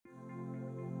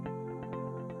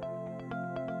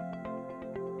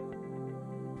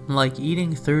like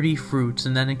eating 30 fruits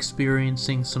and then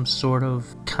experiencing some sort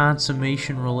of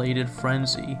consummation-related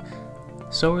frenzy.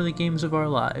 So are the games of our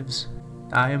lives.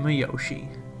 I am a Yoshi,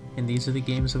 and these are the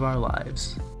games of our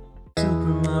lives. Super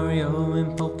Mario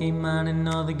and Pokemon and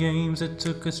all the games that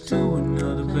took us to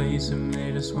another place and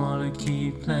made us want to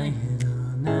keep playing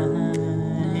all night.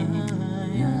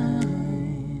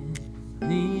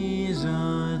 These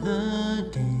are the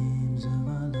games of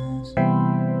our lives.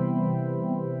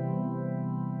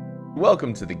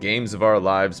 Welcome to the Games of Our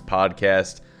Lives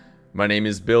podcast. My name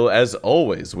is Bill, as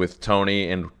always, with Tony,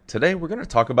 and today we're going to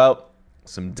talk about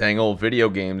some dang old video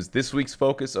games. This week's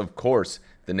focus, of course,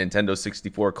 the Nintendo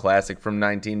 64 classic from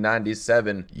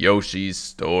 1997, Yoshi's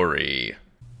Story.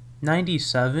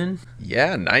 97?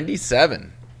 Yeah,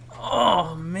 97.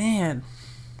 Oh, man.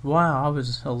 Wow, I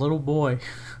was a little boy.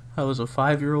 I was a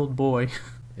 5-year-old boy.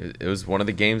 It was one of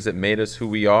the games that made us who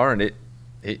we are, and it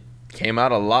came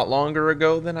out a lot longer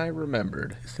ago than I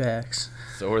remembered. Facts.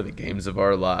 So are the games of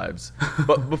our lives.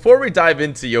 But before we dive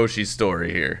into Yoshi's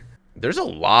Story here, there's a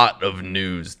lot of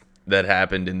news that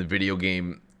happened in the video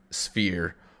game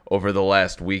sphere over the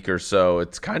last week or so.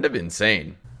 It's kind of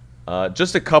insane.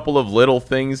 Just a couple of little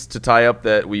things to tie up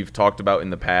that we've talked about in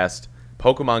the past.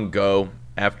 Pokemon Go,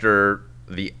 after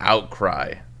the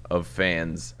outcry of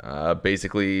fans,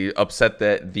 basically upset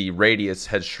that the radius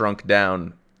had shrunk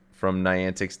down from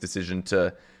Niantic's decision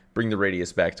to bring the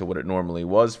radius back to what it normally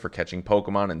was for catching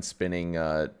Pokemon and spinning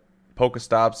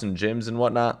Pokestops and gyms and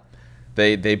whatnot.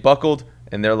 They buckled,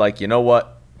 and they're like, you know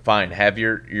what? Fine, have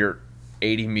your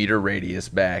 80-meter radius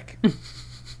back.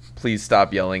 Please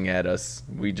stop yelling at us.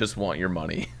 We just want your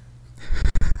money.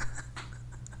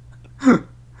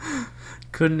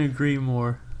 Couldn't agree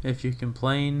more. If you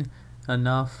complain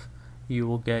enough, you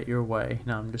will get your way.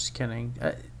 No, I'm just kidding.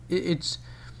 It's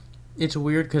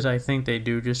weird because I think they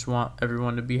do just want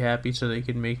everyone to be happy so they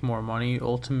can make more money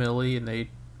ultimately, and they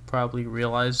probably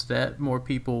realize that more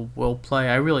people will play.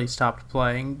 I really stopped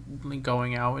playing,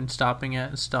 going out and stopping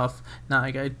at stuff. Not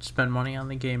like I'd spend money on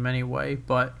the game anyway,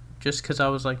 but just because I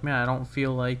was like, man, I don't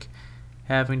feel like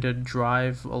having to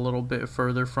drive a little bit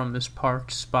further from this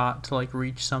parked spot to like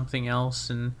reach something else,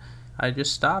 and I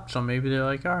just stopped. So maybe they're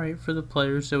like, all right, for the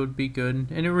players it would be good,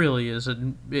 and it really is.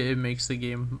 It makes the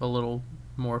game a little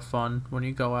more fun when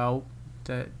you go out,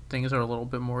 that things are a little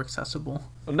bit more accessible.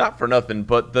 Well, not for nothing,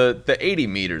 but the 80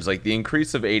 meters, like the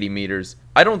increase of 80 meters,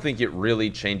 I don't think it really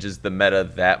changes the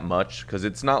meta that much, because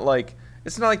it's not like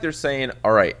they're saying,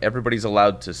 all right, everybody's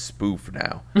allowed to spoof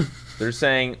now. They're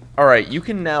saying, all right, you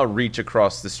can now reach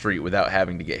across the street without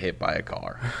having to get hit by a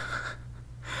car.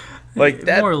 Like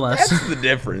that, more or less. That's the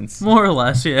difference. More or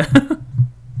less, yeah.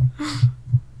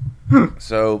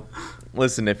 So,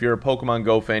 listen, if you're a Pokemon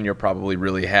Go fan, you're probably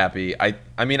really happy.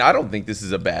 I mean, I don't think this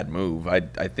is a bad move. I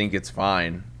think it's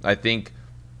fine. I think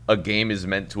a game is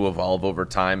meant to evolve over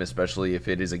time, especially if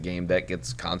it is a game that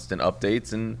gets constant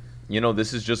updates. And, you know,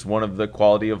 this is just one of the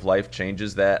quality of life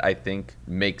changes that I think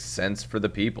makes sense for the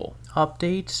people.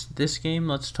 Updates, this game,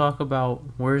 let's talk about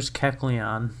where's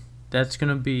Kecleon. That's going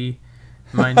to be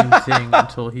my new thing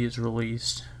until he is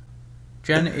released.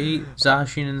 Gen 8,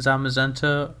 Zacian and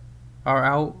Zamazenta are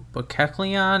out, but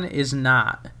Kecleon is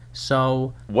not.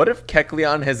 So what if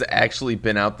Kecleon has actually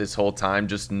been out this whole time,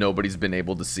 just nobody's been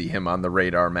able to see him on the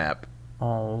radar map?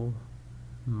 Oh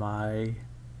my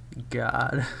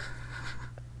god.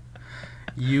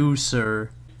 You, sir,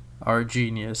 are a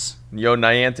genius. Yo,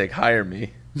 Niantic, hire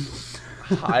me.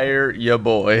 Hire ya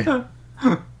boy.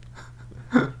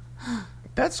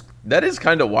 That is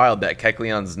kind of wild that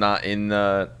Kecleon's not in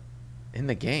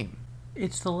the game.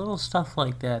 It's the little stuff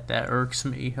like that irks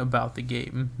me about the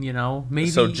game, you know? Maybe.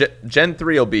 So Gen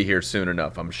 3 will be here soon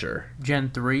enough, I'm sure.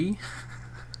 Gen 3?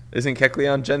 Isn't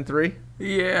Kecleon Gen 3?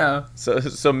 Yeah.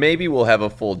 So maybe we'll have a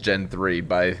full Gen 3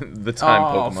 by the time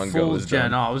Pokemon Go is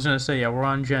done. I was going to say, yeah, we're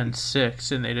on Gen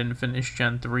 6 and they didn't finish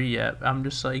Gen 3 yet. I'm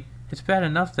just like, it's bad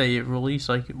enough they release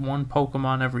like one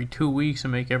Pokemon every 2 weeks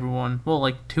and make everyone, well,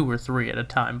 like 2 or 3 at a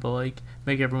time, but like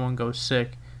make everyone go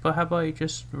sick. But how about you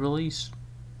just release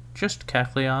just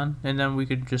Kecleon, and then we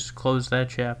could just close that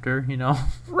chapter, you know?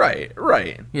 Right.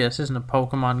 Yeah, this isn't a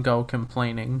Pokemon Go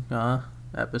complaining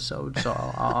episode, so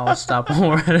I'll stop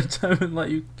more at a time and let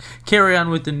you carry on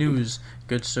with the news,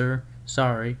 good sir.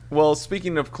 Sorry. Well,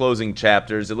 speaking of closing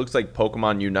chapters, it looks like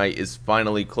Pokemon Unite is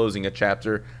finally closing a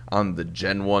chapter on the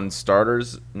Gen 1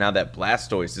 starters. Now that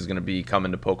Blastoise is going to be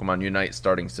coming to Pokemon Unite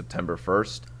starting September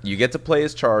 1st. You get to play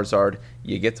as Charizard,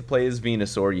 you get to play as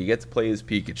Venusaur, you get to play as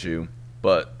Pikachu.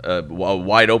 But a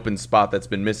wide open spot that's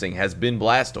been missing has been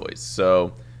Blastoise.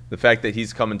 So the fact that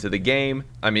he's coming to the game,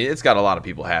 I mean, it's got a lot of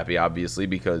people happy, obviously,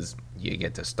 because you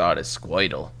get to start as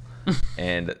Squirtle.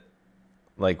 And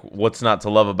like, what's not to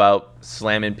love about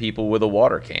slamming people with a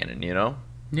water cannon, you know?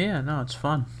 Yeah, no, it's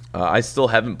fun. I still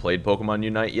haven't played Pokemon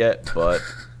Unite yet, but,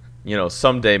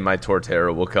 someday my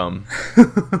Torterra will come.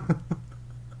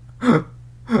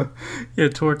 Yeah,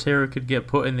 Torterra could get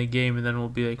put in the game, and then we'll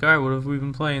be like, all right, what have we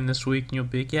been playing this week? And you'll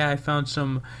be like, yeah, I found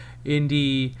some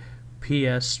indie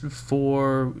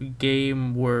PS4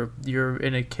 game where you're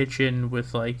in a kitchen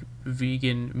with, like,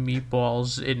 vegan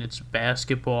meatballs, and it's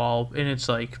basketball, and it's,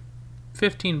 like,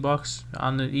 $15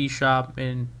 on the eShop,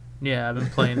 and, yeah, I've been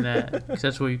playing that, because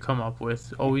that's what you come up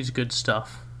with. Always good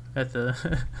stuff at the,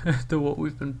 what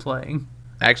we've been playing.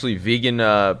 Actually, vegan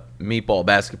meatball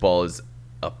basketball is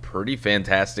a pretty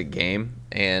fantastic game,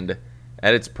 and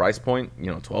at its price point,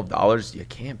 $12, you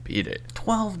can't beat it.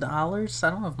 $12? I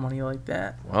don't have money like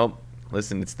that. Well,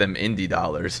 listen, it's them indie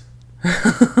dollars.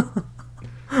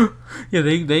 Yeah,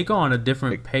 they go on a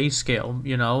different pay scale,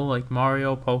 like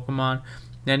Mario, Pokemon,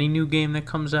 any new game that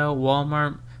comes out,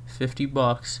 Walmart, $50.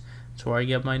 That's where I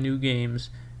get my new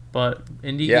games. But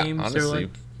indie games, honestly, they're like,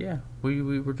 yeah, we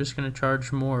were just going to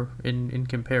charge more in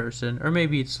comparison. Or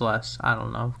maybe it's less. I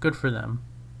don't know. Good for them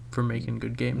for making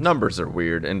good games. Numbers are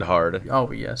weird and hard.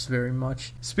 Oh, yes, very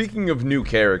much. Speaking of new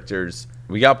characters,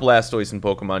 we got Blastoise in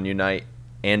Pokemon Unite,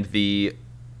 and the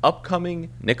upcoming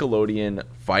Nickelodeon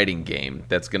fighting game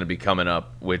that's going to be coming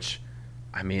up, which,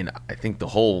 I think the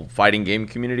whole fighting game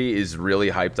community is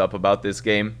really hyped up about this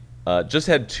game. Just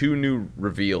had 2 new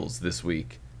reveals this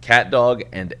week. CatDog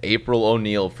and April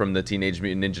O'Neil from the Teenage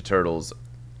Mutant Ninja Turtles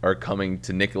are coming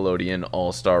to Nickelodeon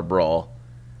All-Star Brawl,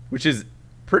 which is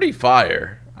pretty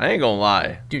fire. I ain't gonna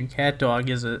lie. Dude, CatDog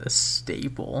is a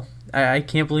staple. I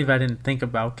can't believe I didn't think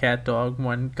about CatDog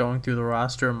when going through the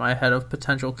roster in my head of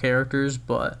potential characters,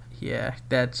 but yeah,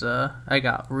 that's I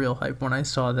got real hype when I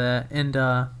saw that. And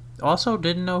also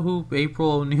didn't know who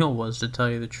April O'Neil was, to tell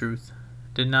you the truth.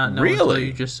 Did not know until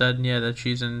you just said, that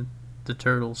she's in the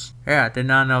Turtles. Yeah, did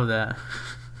not know that.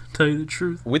 Tell you the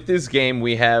truth. With this game,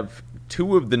 we have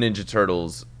 2 of the Ninja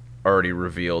Turtles already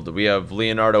revealed. We have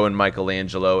Leonardo and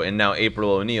Michelangelo, and now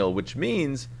April O'Neil, which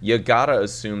means you gotta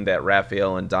assume that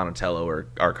Raphael and Donatello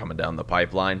are coming down the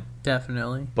pipeline.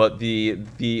 Definitely. But the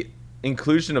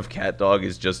inclusion of CatDog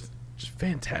is just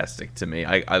fantastic to me.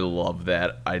 I love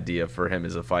that idea for him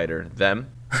as a fighter.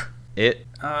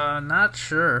 Not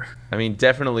sure.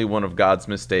 Definitely one of God's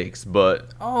mistakes,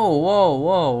 but... Oh,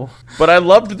 whoa. But I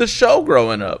loved the show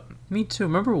growing up. Me too.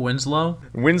 Remember Winslow?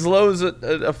 Winslow's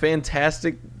a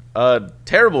fantastic,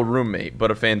 terrible roommate,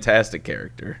 but a fantastic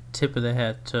character. Tip of the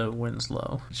hat to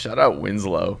Winslow. Shout out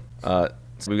Winslow. So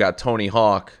we got Tony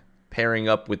Hawk pairing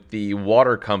up with the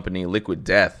water company Liquid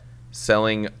Death,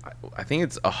 selling, I think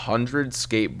it's 100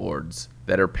 skateboards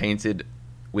that are painted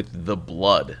with the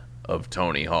blood of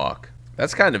Tony Hawk.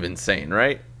 That's kind of insane,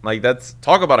 right? Like, that's,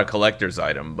 talk about a collector's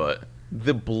item, but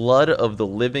the blood of the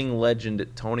living legend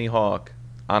Tony Hawk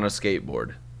on a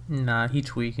skateboard. Nah, he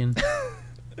tweaking.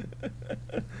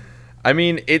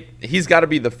 He's got to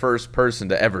be the first person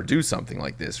to ever do something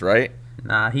like this, right?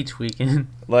 Nah, he tweaking.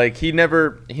 Like, he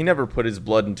never put his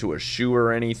blood into a shoe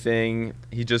or anything.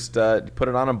 He just put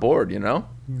it on a board,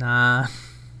 Nah,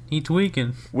 he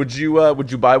tweaking. Would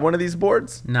you buy one of these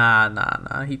boards?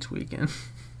 Nah, he tweaking.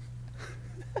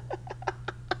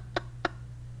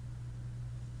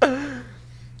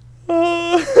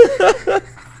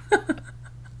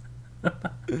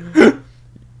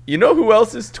 You know who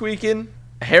else is tweaking?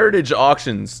 Heritage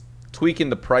Auctions tweaking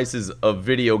the prices of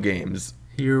video games.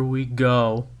 Here we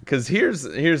go. Because here's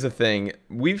the thing.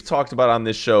 We've talked about on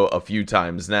this show a few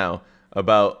times now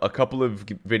about a couple of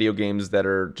video games that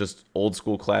are just old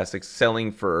school classics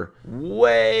selling for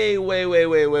way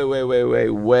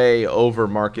over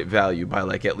market value by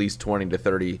like at least $20 to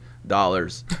 $30.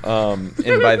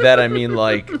 And by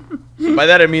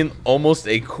that I mean almost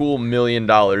a cool $1 million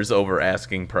over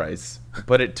asking price.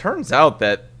 But it turns out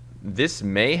that this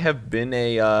may have been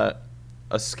a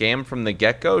scam from the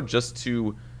get-go, just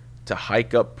to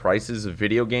hike up prices of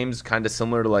video games, kind of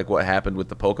similar to like what happened with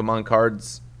the Pokemon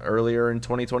cards earlier in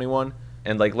 2021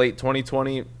 and like late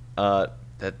 2020,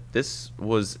 that this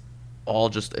was all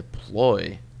just a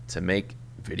ploy to make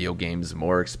video games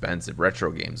more expensive,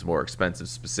 retro games more expensive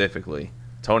specifically.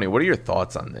 Tony, what are your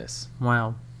thoughts on this?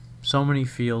 Wow, so many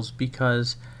feels,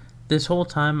 because this whole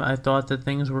time I thought that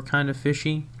things were kind of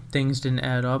fishy. Things didn't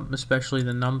add up, especially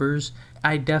the numbers.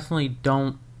 I definitely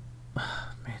don't...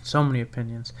 Man, so many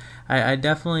opinions. I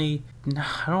definitely...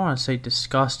 I don't want to say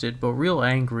disgusted, but real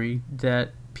angry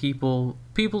that people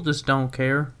just don't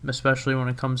care, especially when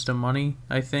it comes to money,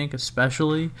 I think,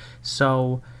 especially.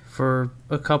 So for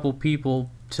a couple people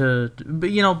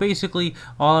but basically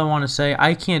all I want to say,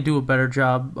 I can't do a better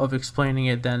job of explaining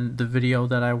it than the video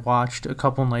that I watched a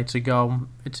couple nights ago.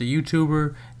 It's a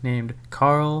YouTuber named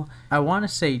Carl, I want to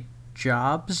say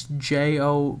Jobst,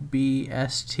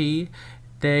 Jobst.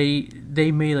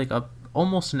 They made like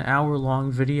almost an hour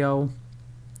long video.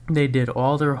 They did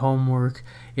all their homework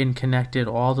and connected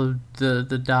all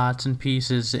the dots and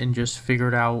pieces and just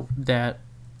figured out that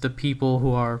the people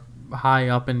who are high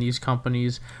up in these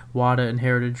companies, WATA and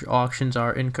Heritage Auctions,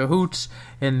 are in cahoots,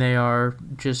 and they are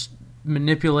just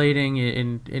manipulating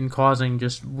and causing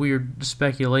just weird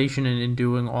speculation and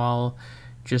doing all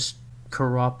just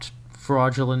corrupt,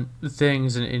 fraudulent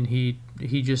things, and he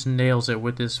just nails it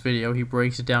with this video. He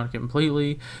breaks it down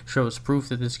completely, shows proof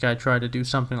that this guy tried to do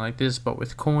something like this but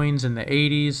with coins in the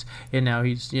 80s, and now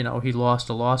he lost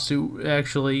a lawsuit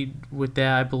actually with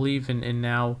that, I believe, and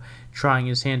now trying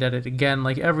his hand at it again.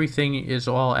 Like, everything is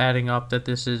all adding up that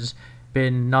this has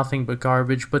been nothing but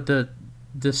garbage. But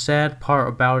the sad part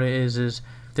about it is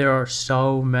there are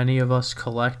so many of us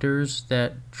collectors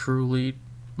that truly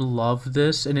love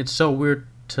this, and it's so weird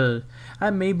to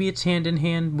maybe it's hand in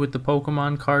hand with the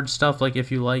Pokemon card stuff. Like,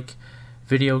 if you like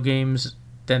video games,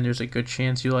 then there's a good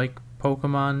chance you like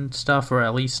Pokemon stuff, or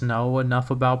at least know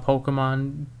enough about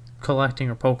Pokemon collecting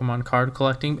or Pokemon card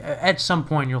collecting. At some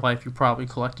point in your life, you probably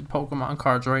collected Pokemon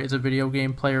cards, right? As a video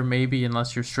game player, maybe,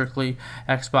 unless you're strictly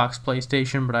Xbox,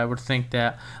 PlayStation, but I would think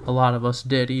that a lot of us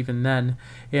did even then.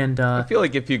 And I feel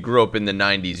like if you grew up in the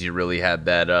 90s, you really had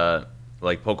that,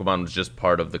 like, Pokemon was just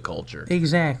part of the culture.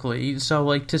 Exactly. So,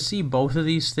 like, to see both of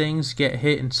these things get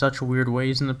hit in such weird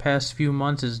ways in the past few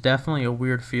months is definitely a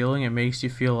weird feeling. It makes you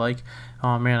feel like,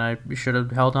 oh man, I should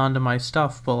have held on to my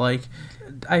stuff. But, like,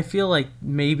 I feel like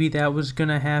maybe that was going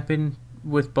to happen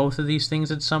with both of these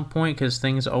things at some point, because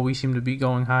things always seem to be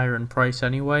going higher in price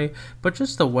anyway. But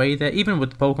just the way that, even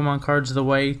with Pokemon cards, the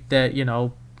way that,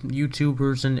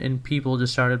 YouTubers and people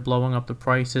just started blowing up the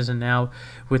prices, and now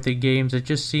with the games, it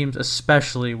just seems,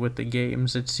 especially with the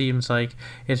games, it seems like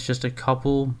it's just a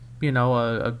couple,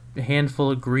 a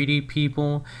handful of greedy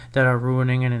people that are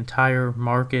ruining an entire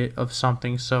market of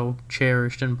something so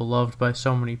cherished and beloved by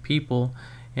so many people,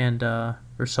 and or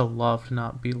so loved,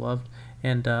 not beloved,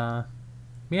 and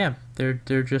yeah,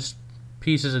 they're just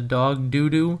pieces of dog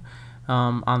doo-doo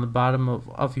on the bottom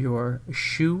of your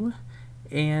shoe.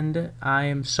 And I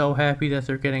am so happy that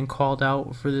they're getting called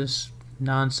out for this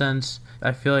nonsense.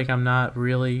 I feel like I'm not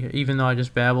really, even though I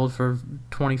just babbled for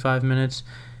 25 minutes,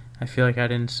 I feel like I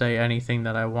didn't say anything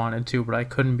that I wanted to, but I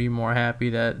couldn't be more happy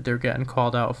that they're getting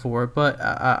called out for it. But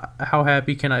how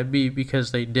happy can I be,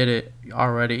 because they did it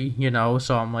already,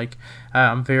 So I'm like,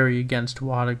 I'm very against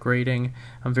WATA grading.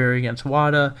 I'm very against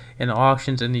WATA and the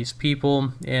auctions and these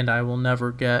people, and I will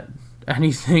never get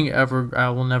anything ever. I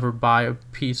will never buy a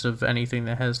piece of anything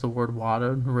that has the word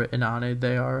WATA written on it.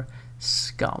 They are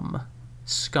scum.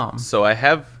 So I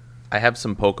have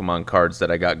some Pokemon cards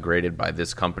that I got graded by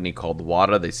this company called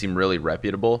WATA. They seem really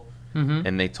reputable,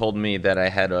 and they told me that I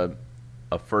had a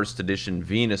first edition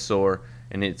Venusaur,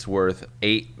 and it's worth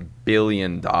 $8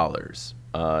 billion. You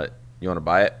want to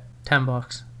buy it?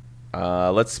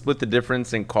 $10. Let's split the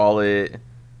difference and call it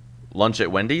lunch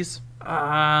at Wendy's.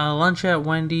 Lunch at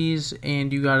Wendy's,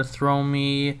 and you gotta throw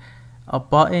me a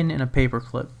button and a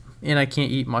paperclip. And I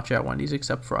can't eat much at Wendy's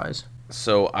except fries.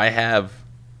 So I have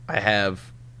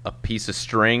a piece of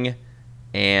string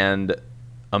and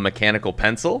a mechanical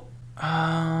pencil.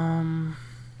 I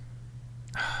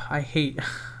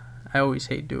always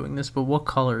hate doing this, but what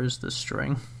color is the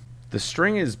string? The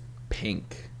string is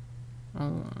pink.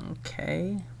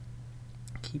 Okay.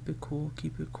 Keep it cool.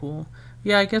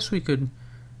 Yeah, I guess we could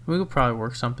probably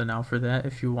work something out for that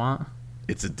if you want.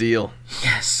 It's a deal.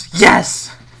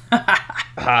 Yes!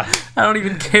 I don't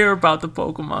even care about the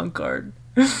Pokemon card.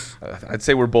 I'd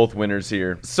say we're both winners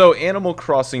here. So, Animal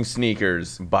Crossing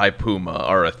sneakers by Puma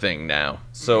are a thing now.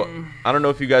 So, I don't know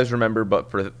if you guys remember,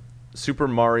 but for Super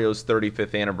Mario's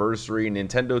 35th anniversary,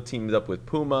 Nintendo teamed up with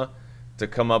Puma to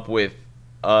come up with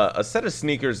a set of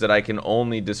sneakers that I can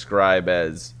only describe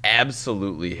as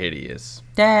absolutely hideous.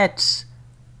 That's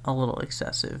a little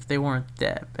excessive. They weren't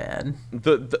that bad.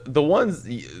 The ones,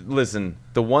 listen,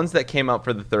 the ones that came out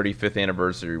for the 35th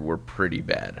anniversary were pretty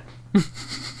bad.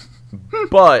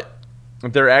 But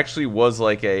there actually was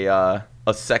like a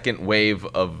second wave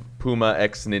of Puma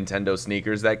X Nintendo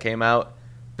sneakers that came out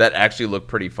that actually looked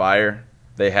pretty fire.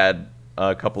 They had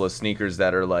a couple of sneakers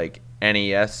that are like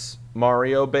NES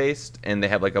Mario based, and they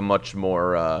have like a much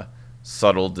more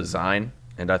subtle design.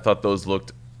 And I thought those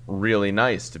looked really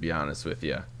nice, to be honest with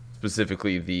you.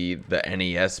 Specifically the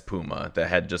NES Puma that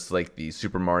had just like the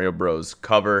Super Mario Bros.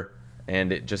 Cover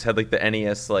and it just had like the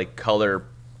NES like color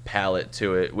palette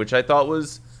to it, which I thought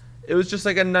was just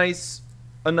like a nice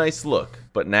look.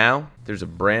 But now there's a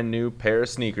brand new pair of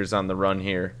sneakers on the run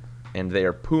here, and they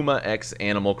are Puma X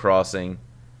Animal Crossing,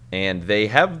 and they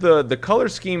have the color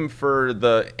scheme for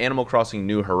the Animal Crossing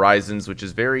New Horizons, which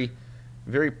is very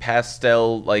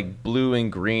pastel, like blue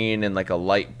and green and like a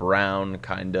light brown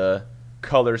kind of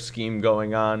color scheme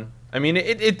going on. I mean,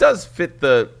 it does fit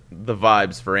the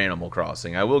vibes for Animal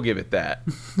Crossing. I will give it that.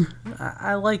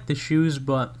 I like the shoes,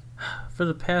 but for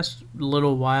the past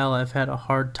little while, I've had a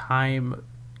hard time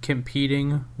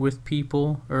competing with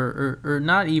people, or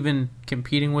not even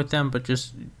competing with them, but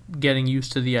just getting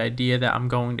used to the idea that I'm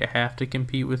going to have to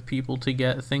compete with people to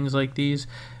get things like these.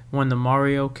 When the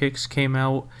Mario kicks came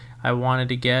out, I wanted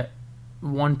to get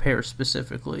one pair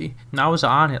specifically, and I was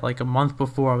on it like a month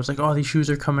before. I was like, oh, these shoes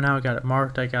are coming out. I got it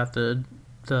marked. I got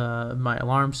my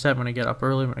alarm set when I get up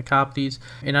early when I cop these,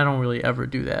 and I don't really ever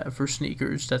do that for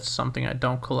sneakers. That's something I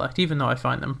don't collect, even though I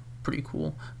find them pretty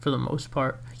cool for the most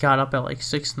part. I got up at like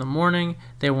 6 in the morning.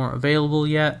 They weren't available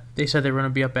yet. They said they were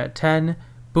going to be up at 10.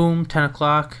 Boom, 10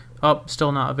 o'clock, up,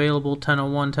 still not available.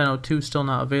 10:01, 10:02, still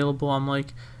not available. I'm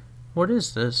like, what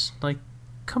is this? Like,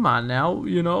 come on now,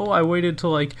 I waited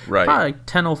till like probably like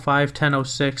 10:05,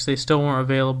 10:06. They still weren't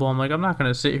available. I'm like, I'm not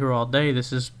gonna sit here all day.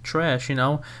 This is trash.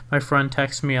 My friend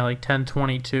texts me at like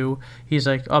 10:22. He's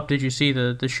like, did you see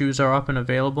the shoes are up and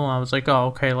available? And I was like, oh,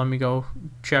 okay, let me go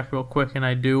check real quick. And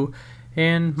I do,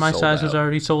 and my size was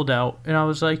already sold out. And I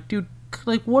was like, dude,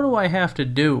 like, what do I have to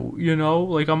do?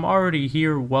 Like, I'm already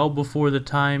here well before the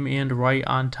time and right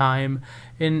on time.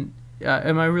 And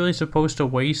am I really supposed to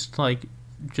waste like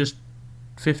just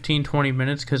 15-20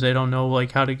 minutes because they don't know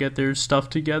like how to get their stuff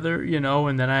together,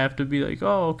 and then I have to be like,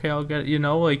 oh, okay, I'll get it,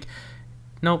 like,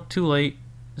 nope, too late.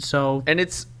 So, and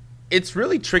it's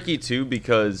really tricky too,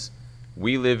 because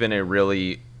we live in a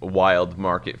really wild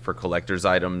market for collector's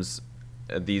items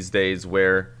these days,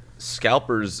 where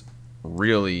scalpers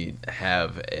really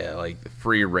have like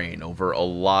free reign over a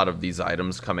lot of these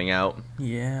items coming out.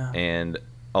 Yeah. And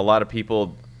a lot of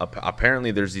people,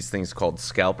 apparently there's these things called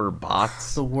scalper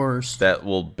bots. The worst. That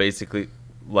will basically,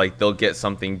 like, they'll get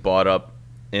something bought up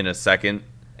in a second.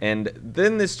 And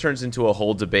then this turns into a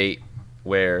whole debate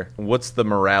where, what's the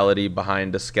morality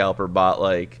behind a scalper bot?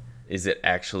 Like, is it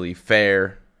actually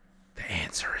fair? The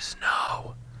answer is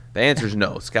no. The answer is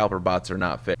no. Scalper bots are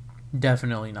not fair.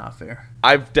 Definitely not fair.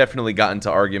 I've definitely gotten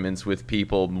to arguments with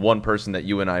people, one person that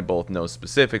you and I both know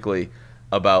specifically,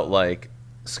 about, like,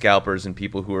 scalpers and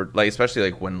people who are, like, especially,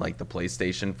 like, when, like, the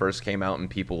PlayStation first came out and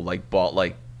people, like, bought,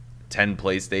 like, 10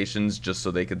 PlayStations just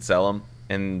so they could sell them.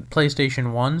 And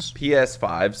PlayStation 1s?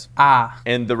 PS5s. Ah.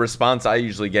 And the response I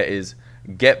usually get is,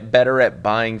 get better at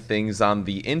buying things on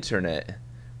the internet,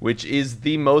 which is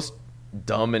the most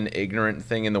dumb and ignorant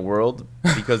thing in the world,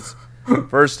 because...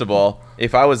 First of all,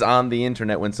 if I was on the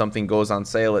internet when something goes on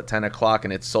sale at 10 o'clock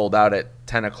and it's sold out at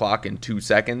 10 o'clock in 2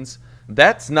 seconds,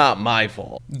 that's not my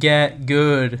fault. Get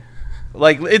good.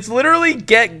 Like, it's literally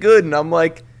get good. And I'm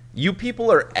like, you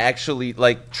people are actually,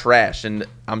 like, trash. And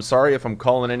I'm sorry if I'm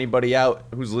calling anybody out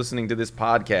who's listening to this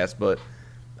podcast, but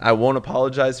I won't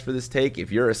apologize for this take.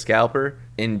 If you're a scalper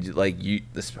and, like,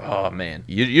 oh, man,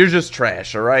 you're just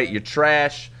trash, all right? You're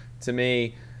trash to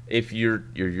me. If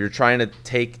you're trying to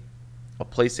take a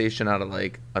PlayStation out of,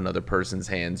 like, another person's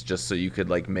hands just so you could,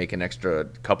 like, make an extra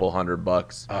couple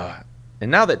 $100. And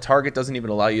now that Target doesn't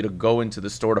even allow you to go into the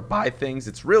store to buy things,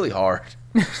 it's really hard.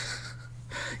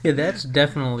 Yeah, that's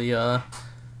definitely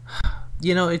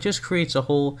it just creates a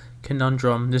whole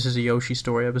conundrum. This is a Yoshi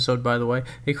Story episode, by the way.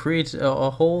 It creates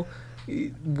a whole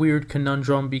weird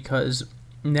conundrum because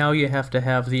now you have to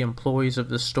have the employees of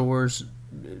the stores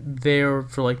there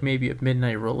for, like, maybe a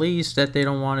midnight release that they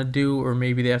don't want to do, or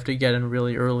maybe they have to get in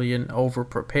really early and over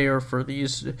prepare for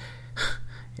these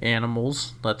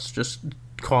animals. Let's just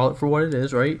call it for what it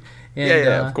is, right? And,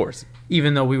 yeah, of course.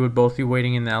 Even though we would both be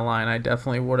waiting in that line, I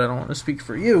definitely would. I don't want to speak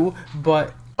for you,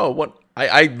 but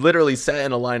I literally sat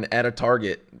in a line at a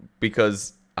Target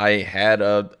because I had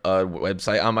a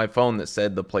website on my phone that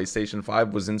said the PlayStation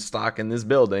 5 was in stock in this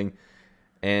building,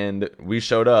 and we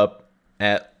showed up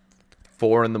at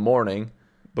 4 in the morning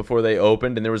before they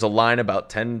opened, and there was a line about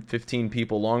 10-15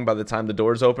 people long by the time the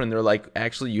doors opened, and they're like,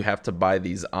 actually, you have to buy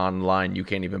these online. You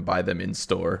can't even buy them in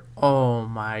store. Oh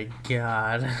my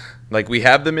god. Like, we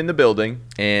have them in the building,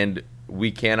 and we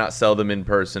cannot sell them in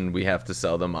person. We have to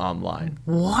sell them online.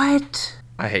 What?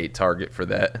 I hate Target for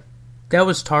that. That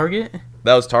was Target?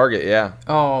 That was Target, yeah.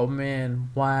 Oh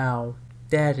man, wow.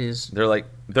 That is... They're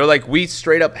like, we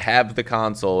straight up have the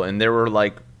console, and there were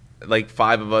like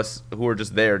 5 of us who were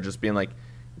just there, just being like,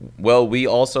 Well, we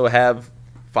also have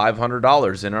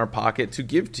 $500 in our pocket to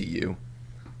give to you.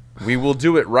 We will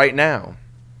do it right now.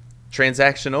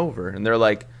 Transaction over. And they're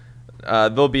like,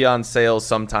 they'll be on sale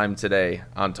sometime today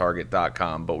on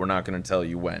Target.com, but we're not going to tell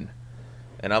you when.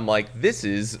 And I'm like, this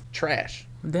is trash.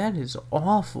 That is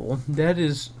awful. That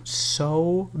is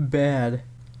so bad.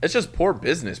 It's just poor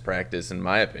business practice, in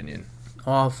my opinion.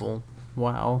 Awful.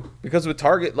 Wow. Because with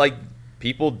Target, like,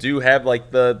 people do have, like,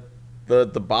 the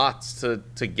bots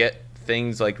to get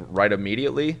things, like, right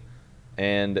immediately.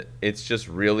 And it's just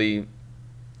really,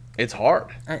 it's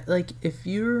hard. Like, if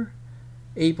you're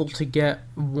able to get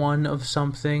one of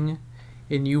something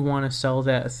and you want to sell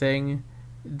that thing,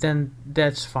 then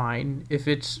that's fine. If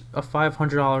it's a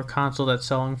 $500 console that's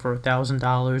selling for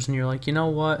 $1,000 and you're like, you know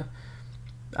what,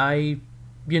 I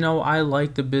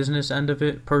like the business end of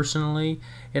it personally,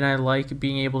 and I like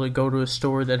being able to go to a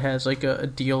store that has like a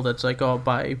deal that's like, oh,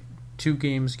 buy 2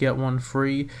 games get 1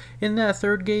 free. In that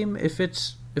third game, if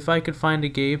I could find a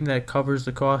game that covers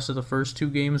the cost of the first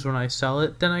 2 games when I sell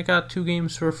it, then I got 2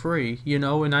 games for free,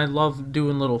 and I love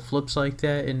doing little flips like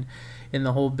that and in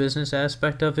the whole business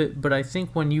aspect of it. But I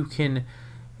think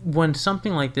when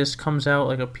something like this comes out,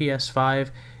 like a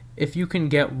PS5, if you can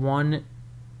get one,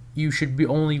 you should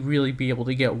only really be able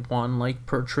to get one, like,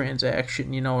 per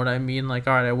transaction, you know what I mean? Like,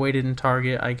 alright, I waited in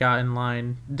Target, I got in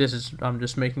line, I'm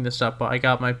just making this up, but I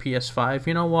got my PS5,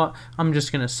 you know what, I'm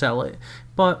just gonna sell it.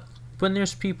 But when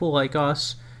there's people like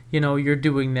us, you're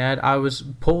doing that. I was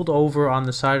pulled over on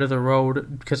the side of the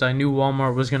road because I knew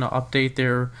Walmart was going to update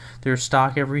their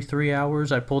stock every 3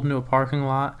 hours. I pulled into a parking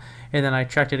lot, and then I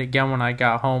checked it again when I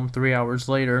got home 3 hours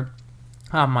later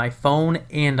on my phone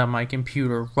and on my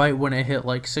computer, right when it hit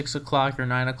like 6 o'clock or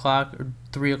 9 o'clock or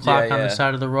 3 o'clock on the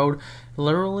side of the road.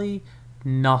 Literally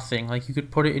nothing. Like, you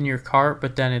could put it in your cart,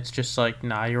 but then it's just like,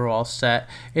 nah, you're all set.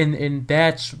 And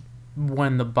that's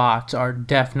when the bots are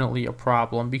definitely a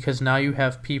problem, because now you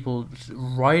have people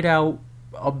right out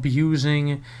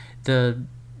abusing the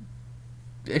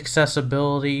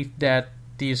accessibility that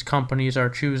these companies are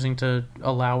choosing to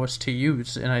allow us to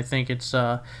use. And I think it's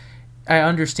I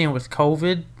understand with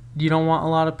COVID, you don't want a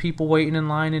lot of people waiting in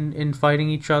line and fighting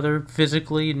each other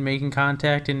physically and making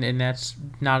contact, and that's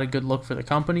not a good look for the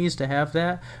companies to have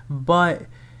that. But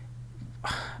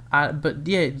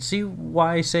yeah, see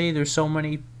why I say there's so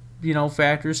many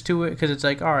factors to it, because it's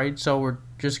like, all right, so we're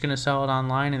just going to sell it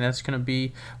online, and that's going to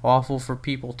be awful for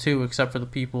people too, except for the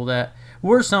people that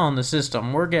we're selling the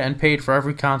system. We're getting paid for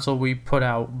every console we put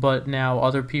out, but now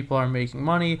other people are making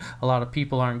money. A lot of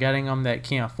people aren't getting them that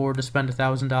can't afford to spend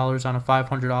 $1,000 on a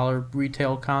 $500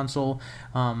 retail console.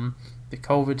 The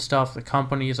COVID stuff, the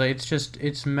companies,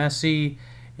 it's messy.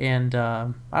 And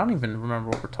I don't even remember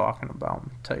what we're talking about, to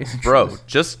tell you the truth.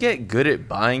 Just get good at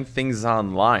buying things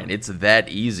online. It's that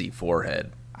easy,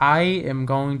 forehead. I am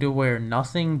going to wear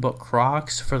nothing but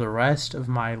Crocs for the rest of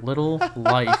my little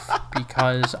life,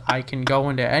 because I can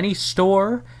go into any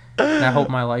store, and I hope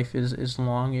my life is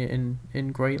long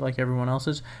and great like everyone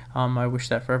else's. I wish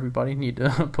that for everybody. Need to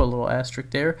put a little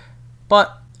asterisk there.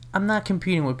 But I'm not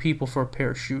competing with people for a pair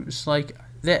of shoes. Like,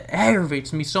 that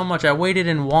aggravates me so much. I waited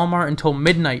in Walmart until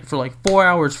midnight for like 4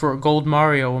 hours for a gold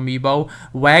Mario amiibo.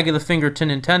 Wag of the finger to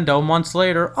Nintendo. Months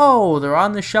later, oh, they're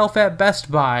on the shelf at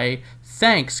Best Buy.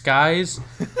 Thanks, guys.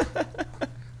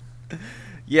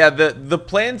 Yeah, the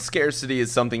planned scarcity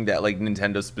is something that, like,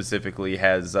 Nintendo specifically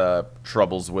has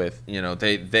troubles with.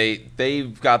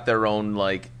 They've got their own,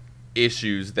 like,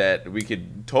 issues that we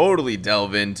could totally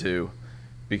delve into,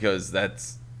 because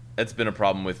that's been a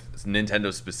problem with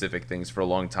Nintendo specific things for a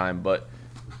long time. But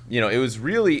it was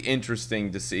really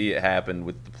interesting to see it happen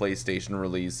with the PlayStation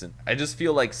release. And I just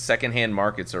feel like secondhand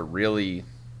markets are really,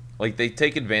 like, they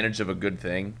take advantage of a good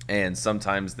thing, and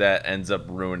sometimes that ends up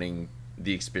ruining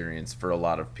the experience for a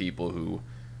lot of people who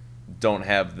don't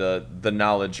have the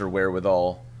knowledge or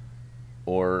wherewithal,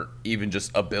 or even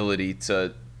just ability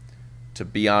to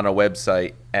be on a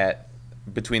website at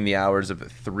between the hours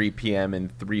of 3 p.m.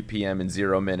 and 3 p.m. in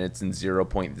 0 minutes and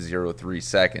 0.03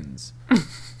 seconds.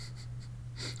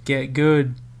 Get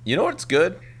good. You know what's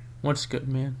good? What's good,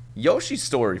 man? Yoshi's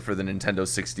Story for the Nintendo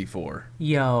 64.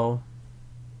 Yo.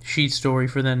 Sheet story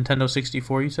for the Nintendo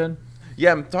 64, you said?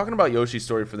 Yeah, I'm talking about Yoshi's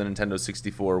Story for the Nintendo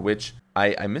 64, which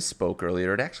I misspoke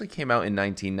earlier. It actually came out in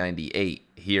 1998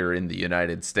 here in the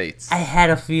United States. I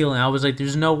had a feeling. I was like,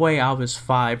 there's no way I was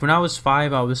 5. When I was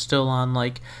 5, I was still on,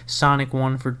 like, Sonic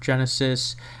 1 for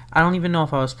Genesis. I don't even know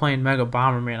if I was playing Mega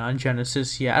Bomberman on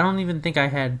Genesis yet. I don't even think I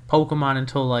had Pokemon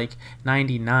until, like,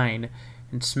 99.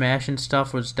 And Smash and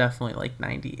stuff was definitely, like,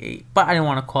 98. But I didn't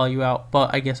want to call you out.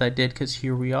 But I guess I did, because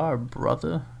here we are,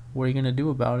 brother. What are you going to do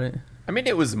about it? I mean,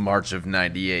 it was March of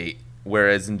 98,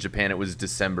 whereas in Japan it was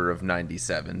December of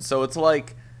 97. So it's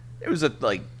like, it was a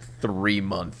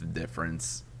 3-month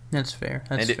difference. That's fair.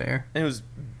 That's fair. It was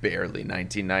barely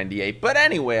 1998. But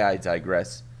anyway, I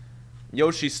digress.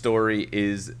 Yoshi's Story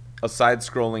is a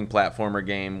side-scrolling platformer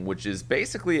game, which is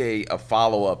basically a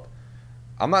follow-up.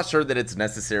 I'm not sure that it's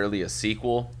necessarily a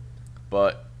sequel,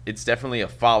 but it's definitely a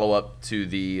follow-up to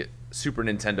the Super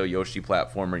Nintendo Yoshi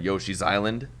platformer Yoshi's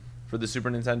Island for the Super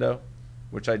Nintendo,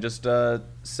 which I just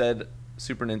said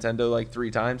Super Nintendo like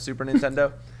 3 times, Super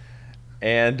Nintendo.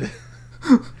 And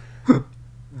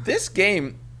this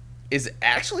game is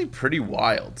actually pretty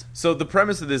wild. So the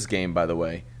premise of this game, by the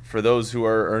way, for those who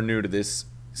are new to this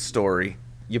story,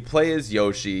 you play as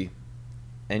Yoshi,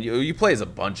 and you play as a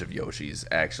bunch of Yoshis,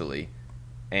 actually.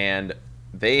 And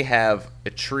they have a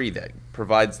tree that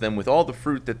provides them with all the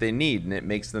fruit that they need, and it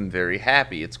makes them very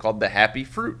happy. It's called the Happy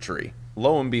Fruit Tree.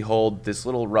 Lo and behold, this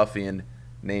little ruffian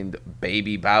named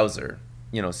Baby Bowser,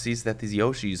 sees that these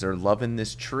Yoshis are loving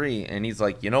this tree, and he's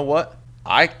like, you know what?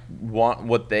 I want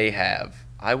what they have.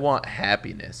 I want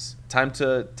happiness. Time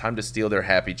to steal their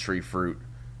happy tree.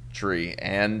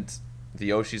 And the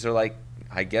Yoshis are like,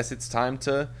 I guess it's time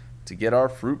to get our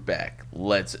fruit back.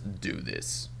 Let's do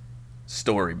this.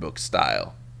 Storybook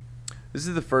style. This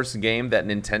is the first game that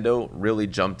Nintendo really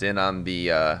jumped in on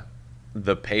the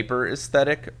paper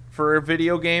aesthetic for a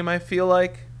video game, I feel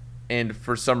like. And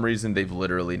for some reason, they've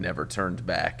literally never turned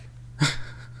back.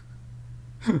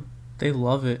 They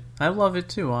love it. I love it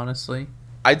too, honestly.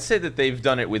 I'd say that they've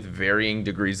done it with varying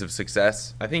degrees of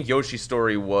success. I think Yoshi's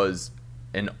Story was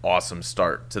an awesome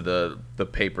start to the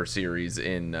paper series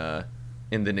in the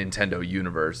Nintendo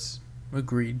universe.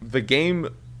 Agreed. The game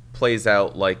plays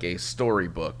out like a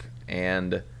storybook,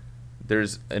 and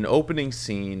there's an opening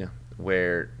scene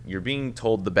where you're being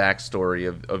told the backstory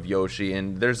of Yoshi,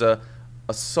 and there's a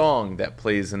song that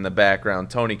plays in the background.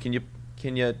 Tony, can you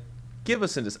give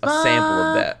us a sample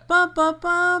of that? Ba ba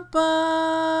ba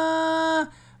ba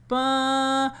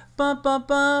ba ba ba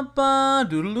ba ba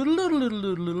doodle doodle doodle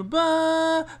doodle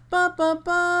ba ba ba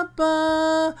ba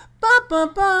ba ba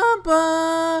ba ba ba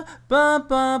ba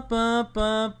ba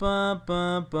ba ba ba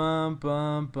ba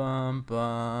ba ba ba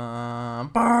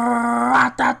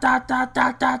ba da da da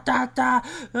da da da da.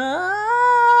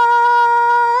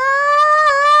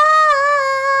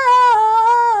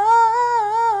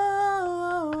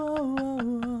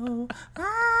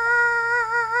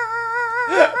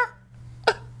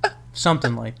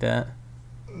 Something like that.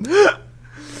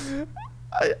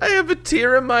 I have a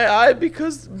tear in my eye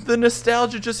because the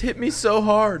nostalgia just hit me so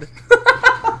hard.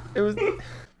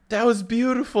 That was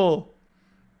beautiful.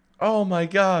 Oh my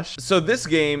gosh. So this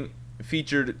game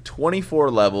featured 24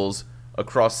 levels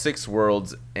across 6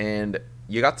 worlds, and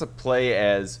you got to play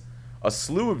as a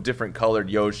slew of different colored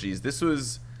Yoshis. This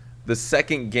was the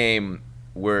second game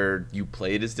where you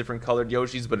played as different colored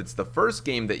Yoshis, but it's the first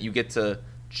game that you get to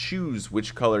choose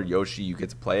which color Yoshi you get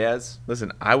to play as.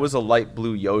 Listen, I was a light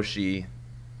blue Yoshi.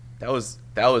 That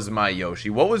was my Yoshi.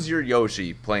 What was your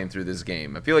Yoshi playing through this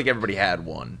game? I feel like everybody had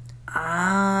one.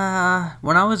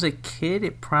 When I was a kid,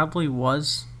 it probably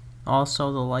was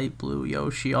also the light blue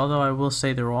Yoshi. Although I will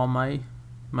say they're all my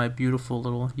beautiful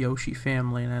little Yoshi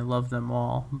family, and I love them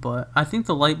all. But I think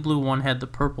the light blue one had the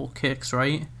purple kicks,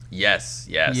 right? Yes.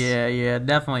 Yeah,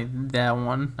 definitely that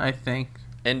one, I think.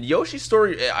 And Yoshi's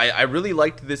Story, I really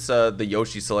liked this the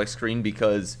Yoshi select screen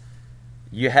because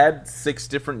you had 6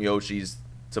 different Yoshis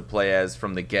to play as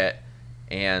from the get,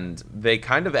 and they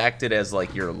kind of acted as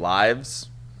like your lives,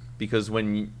 because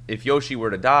if Yoshi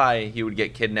were to die, he would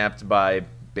get kidnapped by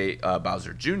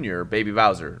Bowser Jr., Baby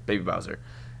Bowser,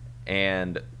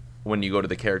 and when you go to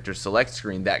the character select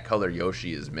screen, that color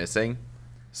Yoshi is missing.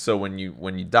 So when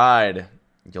you died,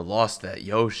 you lost that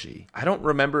Yoshi. I don't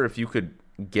remember if you could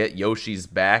get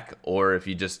Yoshis back or if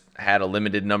you just had a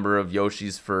limited number of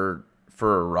Yoshis for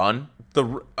a run.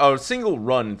 A single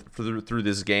run through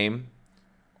this game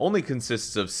only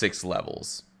consists of 6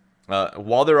 levels.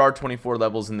 While there are 24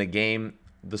 levels in the game,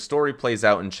 the story plays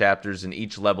out in chapters, and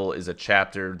each level is a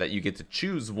chapter that you get to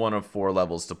choose one of 4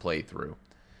 levels to play through.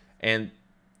 And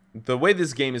the way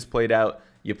this game is played out,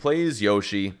 you play as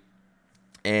Yoshi,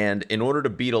 and in order to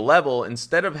beat a level,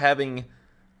 instead of having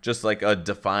just like a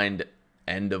defined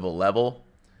end of a level,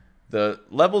 the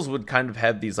levels would kind of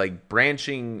have these like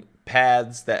branching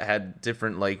paths that had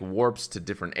different like warps to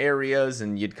different areas,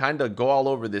 and you'd kind of go all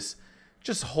over this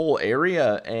just whole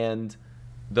area. And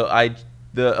the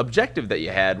objective that you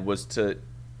had was to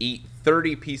eat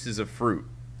 30 pieces of fruit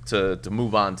to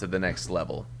move on to the next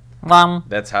level.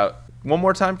 That's how. One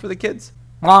more time for the kids.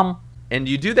 And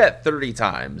you do that 30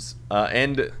 times,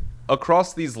 and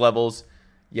across these levels,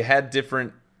 you had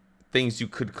different things you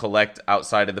could collect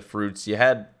outside of the fruits. You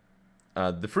had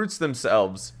the fruits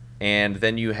themselves, and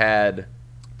then you had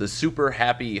the super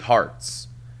happy hearts,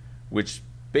 which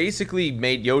basically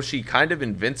made Yoshi kind of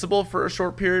invincible for a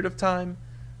short period of time.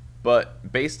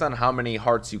 But based on how many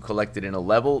hearts you collected in a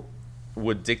level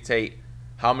would dictate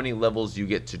how many levels you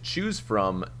get to choose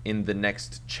from in the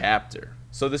next chapter.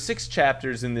 So the 6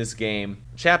 chapters in this game,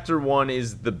 chapter 1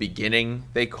 is the beginning,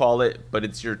 they call it, but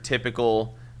it's your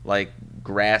typical, like,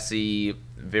 grassy,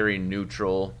 very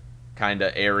neutral kind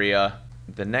of area.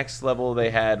 The next level they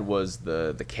had was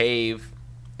the cave,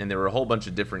 and there were a whole bunch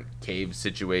of different cave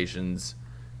situations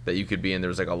that you could be in. There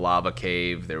was like a lava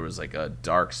cave, there was like a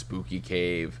dark, spooky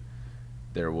cave.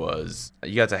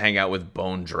 You got to hang out with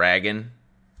Bone Dragon.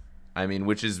 I mean,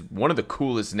 which is one of the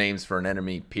coolest names for an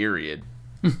enemy, period.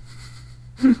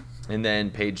 And then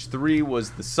page 3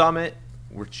 was the summit,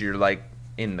 which you're like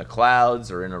in the clouds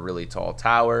or in a really tall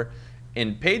tower.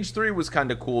 And page 3 was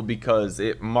kind of cool because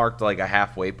it marked like a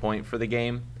halfway point for the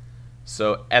game.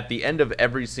 So at the end of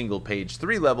every single page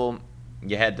 3 level,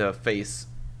 you had to face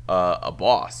a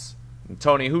boss. And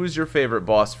Tony, who's your favorite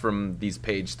boss from these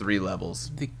page 3 levels?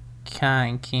 The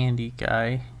cotton candy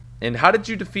guy. And how did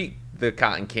you defeat the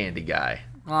cotton candy guy?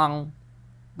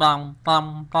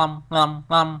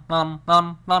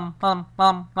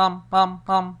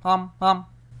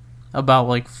 About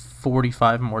like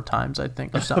 45 more times, I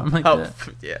think, or something like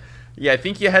that. Yeah, I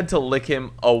think you had to lick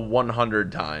him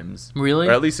 100 times. Really?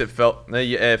 Or at least it felt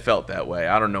that way.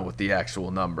 I don't know what the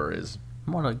actual number is.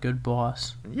 What a good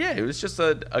boss. Yeah, it was just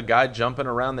a guy jumping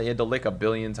around that you had to lick 1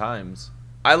 billion times.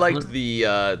 I liked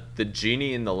the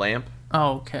genie in the lamp.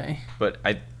 Oh, okay. But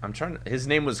I'm trying to, his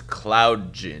name was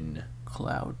Cloud Jin.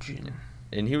 Cloud Jin.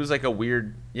 And he was like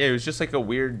he was just like a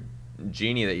weird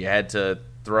genie that you had to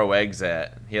throw eggs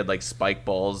at. He had like spike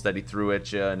balls that he threw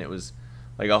at you, and it was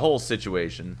like a whole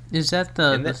situation. Is that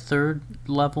the third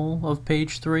level of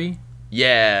page 3?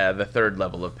 Yeah, the third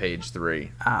level of page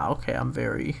 3. Ah, okay. I'm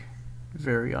very,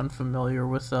 very unfamiliar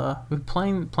with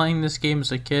playing this game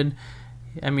as a kid.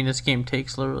 I mean, this game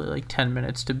takes literally like 10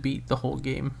 minutes to beat the whole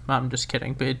game. I'm just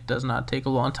kidding, but it does not take a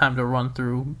long time to run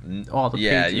through all the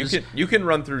pages. Yeah, you can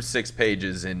run through 6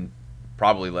 pages in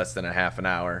probably less than a half an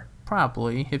hour.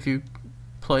 Probably, if you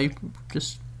play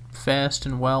just fast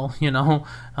and well, you know.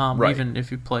 Right. Even if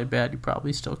you play bad, you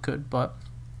probably still could, but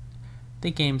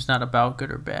the game's not about good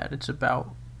or bad. It's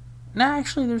about...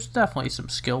 actually, there's definitely some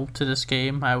skill to this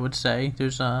game, I would say.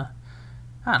 There's I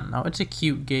don't know, it's a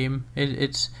cute game.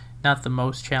 It's not the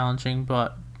most challenging,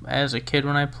 but as a kid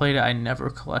when I played it, I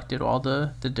never collected all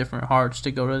the different hearts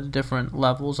to go to the different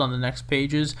levels on the next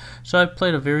pages. So I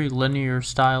played a very linear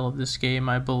style of this game,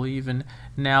 I believe, and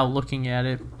now looking at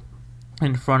it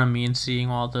in front of me and seeing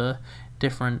all the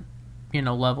different,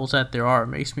 levels that there are, it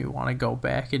makes me want to go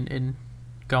back and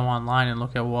go online and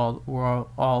look at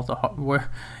where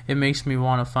it makes me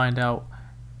want to find out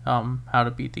how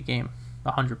to beat the game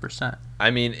 100%.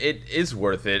 I mean, it is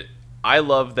worth it. I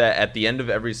love that at the end of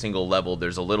every single level,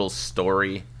 there's a little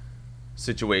story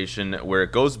situation where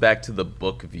it goes back to the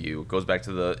book view. It goes back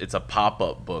to it's a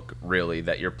pop-up book, really,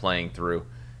 that you're playing through.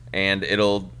 And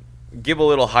it'll give a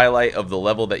little highlight of the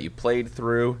level that you played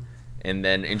through and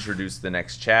then introduce the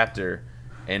next chapter.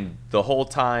 And the whole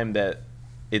time that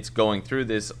it's going through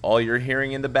this, all you're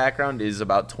hearing in the background is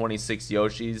about 26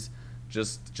 Yoshis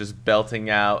just belting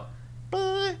out,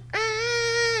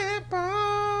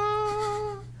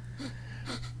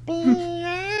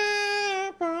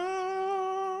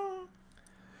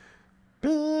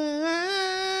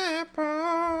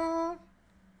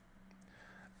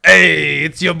 "Hey,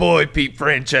 it's your boy Pete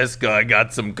Francesca. I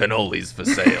got some cannolis for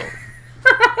sale."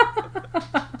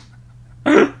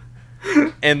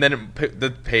 And then the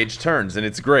page turns, and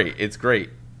it's great. It's great.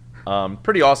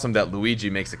 Pretty awesome that Luigi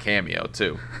makes a cameo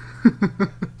too.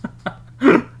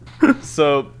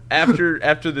 So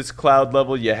after this cloud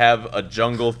level, you have a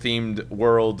jungle-themed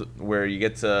world where you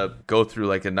get to go through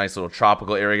like a nice little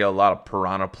tropical area, a lot of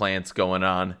piranha plants going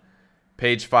on.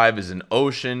 Page 5 is an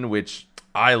ocean, which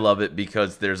I love it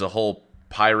because there's a whole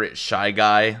pirate Shy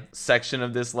Guy section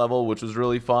of this level, which was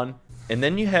really fun. And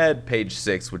then you had page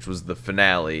 6, which was the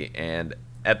finale, and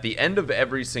at the end of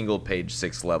every single page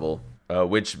 6 level,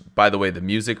 which, by the way, the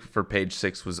music for page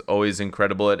 6 was always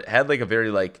incredible. It had like a very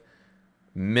like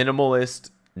minimalist,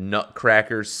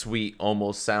 Nutcracker sweet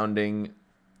almost sounding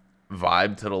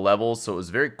vibe to the level, so it was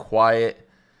very quiet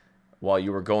while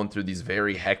you were going through these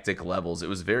very hectic levels. It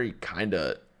was very kind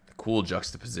of cool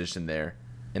juxtaposition there.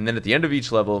 And then at the end of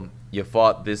each level, you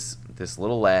fought this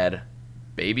little lad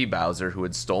Baby Bowser who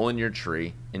had stolen your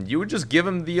tree, and you would just give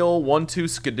him the old 1-2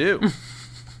 skidoo.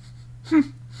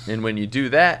 And when you do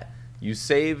that, you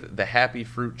save the happy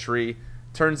fruit tree.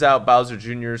 Turns out Bowser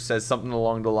Jr. says something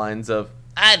along the lines of,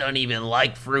 I don't even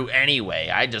like fruit anyway.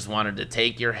 I just wanted to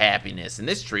take your happiness, and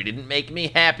this tree didn't make me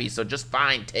happy, so just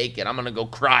fine, take it. I'm going to go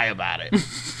cry about it.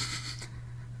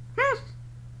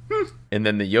 And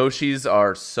then the Yoshis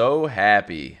are so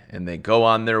happy, and they go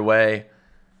on their way,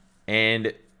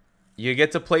 and you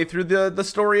get to play through the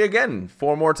story again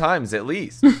 4 more times at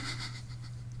least.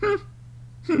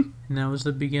 And that was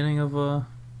the beginning of where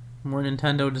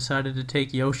Nintendo decided to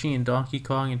take Yoshi and Donkey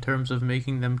Kong in terms of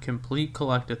making them complete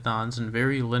collectathons and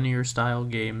very linear style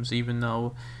games, even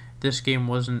though this game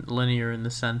wasn't linear in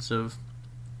the sense of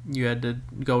you had to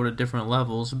go to different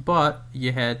levels, but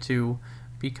you had to,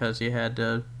 because you had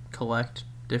to collect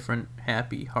different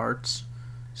happy hearts.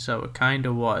 So it kind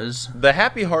of was. The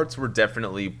happy hearts were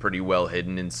definitely pretty well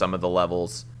hidden in some of the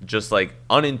levels. Just like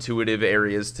unintuitive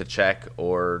areas to check,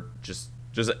 or just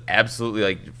absolutely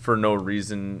like for no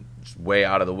reason, just way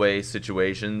out of the way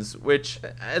situations, which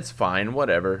it's fine,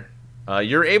 whatever.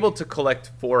 You're able to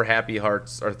collect 4 happy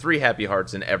hearts or 3 happy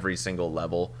hearts in every single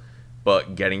level,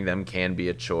 but getting them can be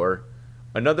a chore.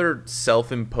 Another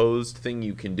self-imposed thing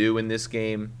you can do in this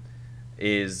game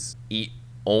is eat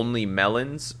only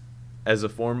melons as a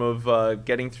form of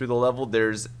getting through the level.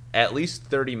 There's at least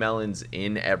 30 melons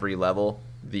in every level,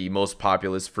 the most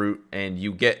populous fruit, and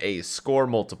you get a score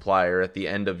multiplier at the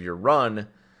end of your run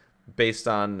based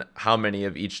on how many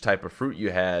of each type of fruit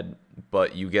you had,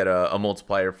 but you get a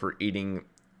multiplier for eating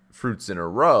fruits in a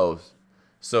row.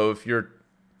 So if you're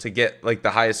to get like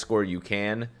the highest score you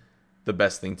can, the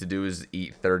best thing to do is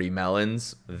eat 30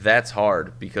 melons. That's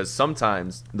hard because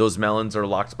sometimes those melons are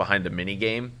locked behind a mini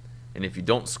game, and if you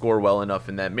don't score well enough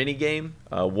in that mini game,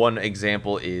 one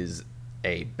example is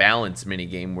a balance mini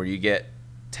game where you get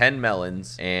 10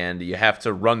 melons and you have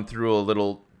to run through a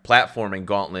little platforming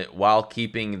gauntlet while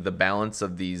keeping the balance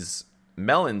of these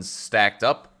melons stacked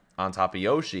up on top of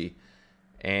Yoshi.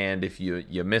 And if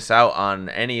you miss out on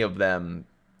any of them,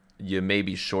 you may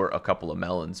be short a couple of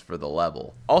melons for the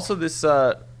level. Also,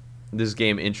 this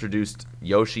game introduced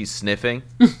Yoshi sniffing.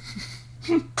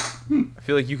 I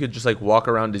feel like you could just like walk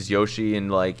around as Yoshi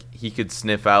and like he could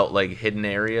sniff out like hidden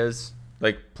areas,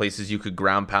 like places you could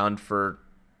ground pound for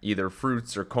either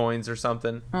fruits or coins or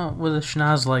something. Well, with a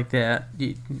schnoz like that,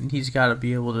 he's got to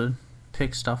be able to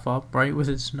pick stuff up, right, with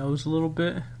his nose a little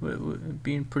bit,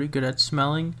 being pretty good at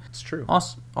smelling. It's true.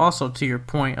 Also to your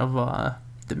point of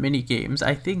the mini games,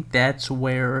 I think that's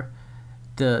where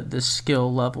the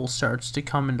skill level starts to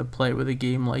come into play with a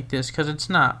game like this, because it's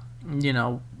not,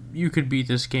 you could beat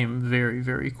this game very,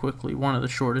 very quickly. One of the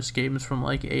shortest games from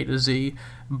like A to Z,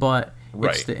 but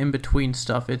it's the in-between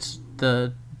stuff. It's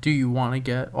the, do you want to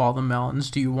get all the melons?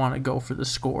 Do you want to go for the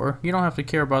score? You don't have to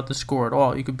care about the score at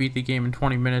all. You could beat the game in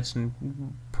 20 minutes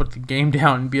and put the game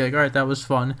down and be like, all right, that was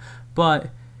fun. But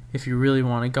if you really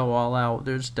want to go all out,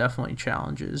 there's definitely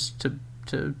challenges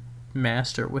to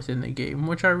master within the game,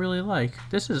 which I really like.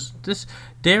 This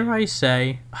dare I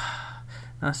say,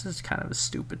 this is kind of a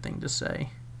stupid thing to say.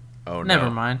 Oh, no.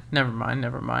 Never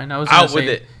mind. I was out say, with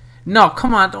it. No,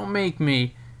 come on, don't make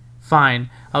me. Fine.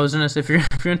 I was gonna say, if you're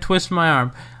gonna twist my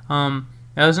arm,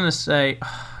 I was gonna say,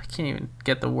 I can't even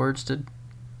get the words to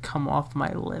come off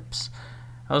my lips.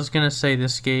 I was gonna say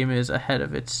this game is ahead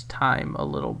of its time a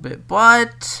little bit,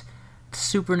 but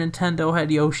Super Nintendo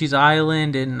had Yoshi's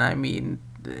Island, and I mean,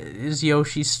 is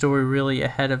Yoshi's Story really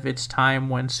ahead of its time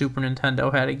when Super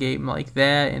Nintendo had a game like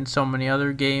that and so many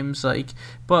other games?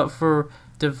 But for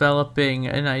developing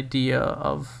an idea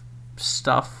of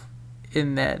stuff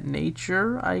in that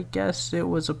nature, I guess it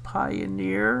was a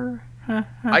pioneer.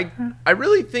 I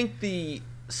really think the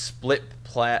split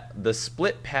path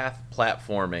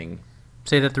platforming.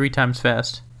 Say that 3 times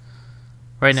fast.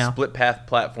 Right now. Split path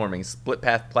platforming, split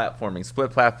path platforming,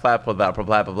 split path blah blah blah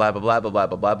blah blah blah blah blah blah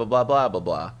blah blah blah blah blah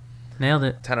blah. Nailed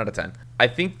it. 10 out of 10. I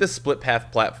think the split path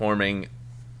platforming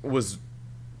was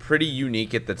pretty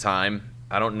unique at the time.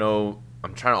 I don't know.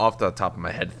 I'm trying to off the top of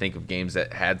my head think of games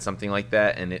that had something like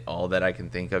that, and all that I can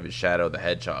think of is Shadow the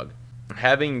Hedgehog.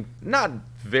 Having not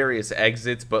various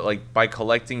exits, but like by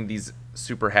collecting these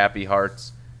super happy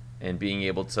hearts and being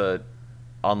able to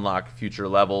unlock future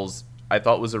levels, I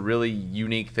thought was a really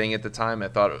unique thing at the time. I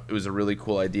thought it was a really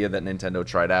cool idea that Nintendo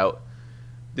tried out.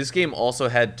 This game also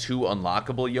had 2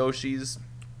 unlockable Yoshis,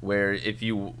 where if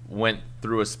you went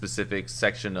through a specific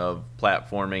section of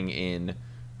platforming in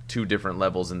 2 different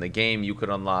levels in the game, you could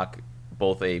unlock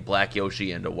both a black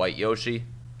Yoshi and a white Yoshi.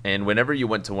 And whenever you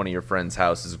went to one of your friends'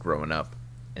 houses growing up,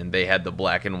 and they had the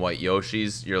black and white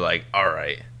Yoshis, you're like, all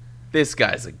right, this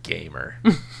guy's a gamer.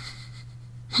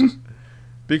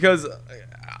 Because,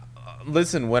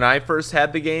 listen, when I first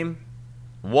had the game,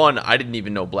 one, I didn't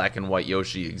even know black and white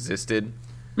Yoshi existed.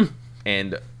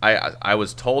 And I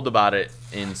was told about it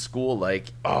in school,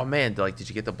 like, oh man, like, did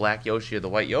you get the black Yoshi or the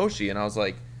white Yoshi? And I was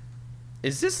like,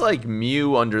 is this like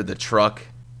Mew under the truck?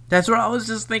 That's what I was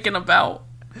just thinking about.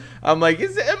 I'm like,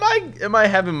 am I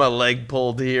having my leg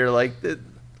pulled here? Like,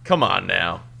 come on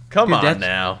now,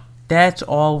 now. That's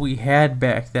all we had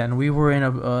back then. We were in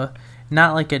a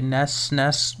not like a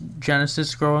NES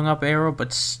Genesis growing up era,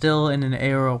 but still in an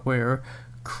era where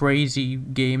crazy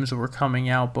games were coming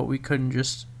out, but we couldn't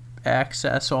just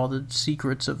access all the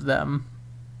secrets of them,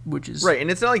 which is right. And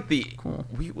it's not like cool.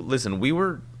 We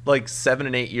were like 7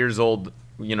 and 8 years old,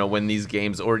 when these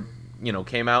games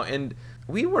came out, and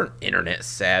we weren't internet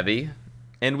savvy,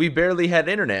 and we barely had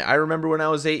internet. I remember when I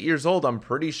was 8 years old, I'm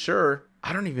pretty sure,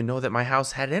 I don't even know that my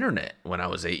house had internet when I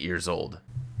was 8 years old.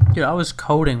 Dude, I was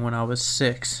coding when I was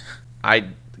 6. I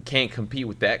can't compete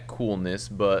with that coolness,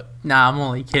 but nah, I'm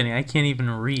only kidding. I can't even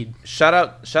read. Shout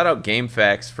out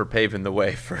GameFAQs for paving the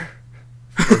way for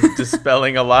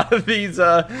dispelling a lot of these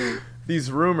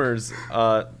rumors.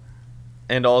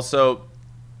 And also,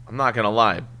 I'm not gonna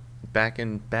lie, back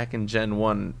in Gen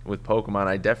 1 with Pokemon,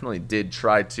 I definitely did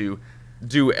try to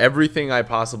do everything I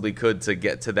possibly could to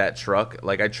get to that truck.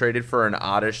 Like, I traded for an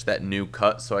Oddish, that new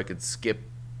cut, so I could skip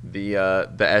the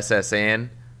SS Anne,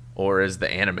 or as the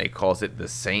anime calls it, the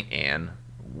Saint Anne.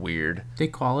 Weird. They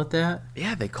call it that?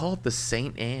 Yeah, they call it the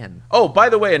Saint Anne. Oh, by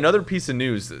the way, another piece of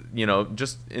news,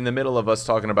 just in the middle of us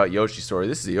talking about Yoshi Story,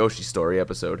 this is a Yoshi Story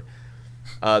episode.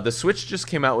 The Switch just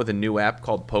came out with a new app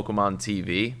called Pokemon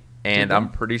TV, and I'm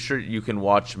pretty sure you can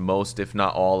watch most, if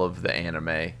not all, of the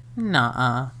anime.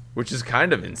 Nuh-uh. Which is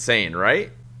kind of insane,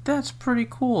 right? That's pretty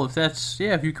cool.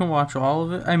 If you can watch all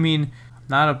of it. I mean,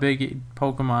 not a big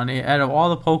Pokemon. Out of all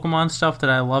the Pokemon stuff that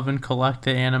I love and collect,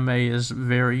 the anime is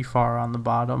very far on the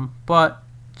bottom. But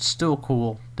still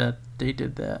cool that they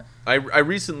did that. I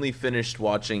recently finished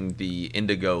watching the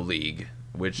Indigo League,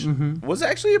 which was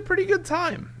actually a pretty good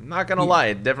time. I'm not gonna lie,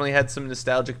 it definitely had some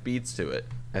nostalgic beats to it.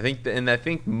 I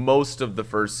think most of the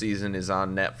first season is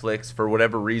on Netflix. For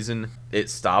whatever reason, it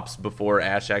stops before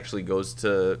Ash actually goes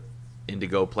to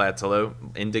Indigo Plateau.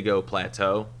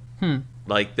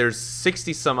 Like, there's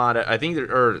 60 some odd, I think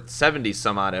there are 70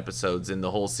 some odd episodes in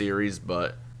the whole series,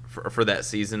 but for that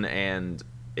season, and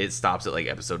it stops at like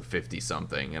episode 50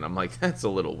 something, and I'm like, that's a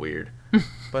little weird.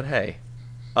 But hey,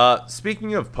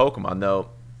 speaking of Pokemon though,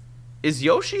 is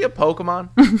Yoshi a Pokemon?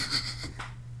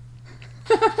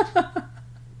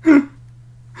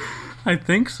 I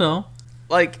think so.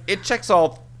 Like, it checks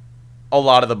off a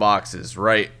lot of the boxes,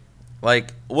 right?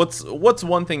 Like, what's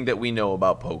one thing that we know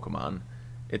about Pokemon?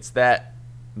 It's that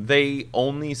they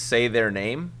only say their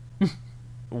name.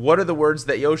 What are the words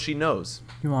that Yoshi knows?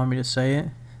 You want me to say it?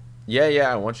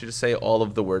 Yeah, I want you to say all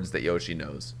of the words that Yoshi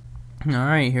knows.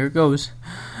 Alright, here it goes.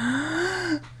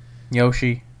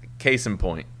 Yoshi. Case in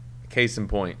point.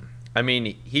 I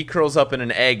mean, he curls up in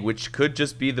an egg, which could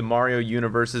just be the Mario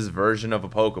Universe's version of a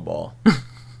Pokeball.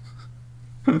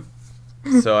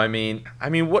 So, I mean,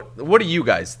 what do you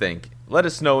guys think? Let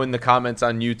us know in the comments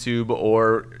on YouTube,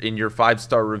 or in your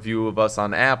 5-star review of us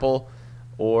on Apple,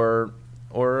 or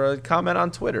a comment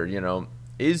on Twitter.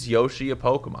 Is Yoshi a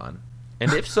Pokemon?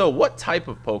 And if so, what type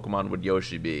of Pokemon would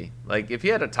Yoshi be? Like, if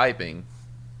you had a typing,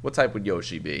 what type would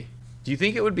Yoshi be? Do you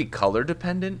think it would be color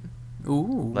dependent?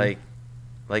 Ooh. Like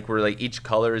where like each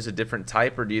color is a different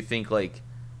type, or do you think like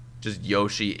just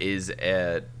Yoshi is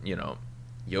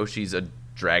Yoshi's a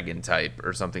dragon type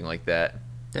or something like that?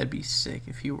 That'd be sick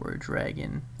if you were a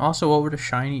dragon. Also, what would a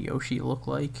shiny Yoshi look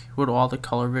like? Would all the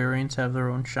color variants have their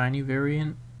own shiny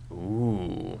variant?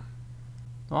 Ooh.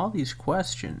 All these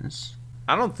questions.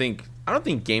 I don't think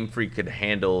Game Freak could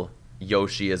handle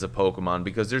Yoshi as a Pokemon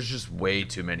because there's just way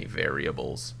too many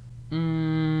variables.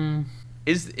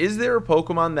 Is there a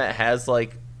Pokemon that has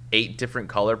like 8 different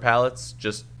color palettes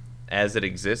just as it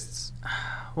exists?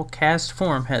 Well,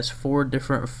 Castform has 4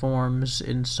 different forms,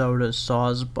 and so does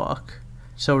Sawsbuck.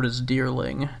 So does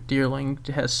Deerling. Deerling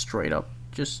has straight up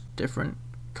just different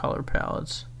color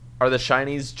palettes. Are the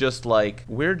shinies just like,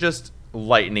 we're just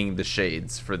lightening the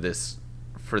shades for this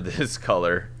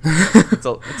color? It's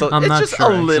just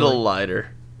sure, a little actually.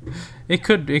 Lighter. It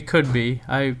could be.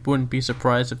 I wouldn't be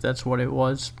surprised if that's what it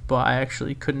was, but I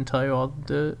actually couldn't tell you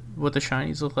what the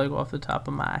shinies look like off the top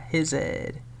of my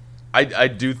head. I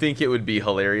do think it would be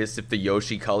hilarious if the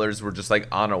Yoshi colors were just like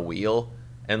on a wheel,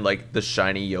 and like the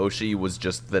shiny Yoshi was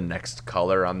just the next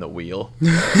color on the wheel.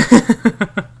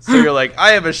 So you're like,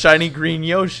 I have a shiny green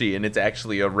Yoshi, and it's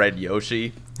actually a red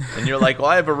Yoshi. And you're like, well,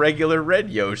 I have a regular red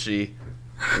Yoshi.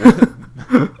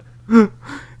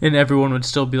 And everyone would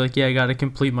still be like, yeah, I gotta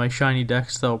complete my shiny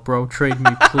dex though, bro. Trade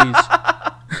me, please.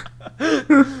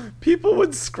 People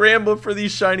would scramble for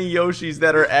these shiny Yoshis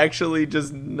that are actually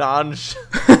just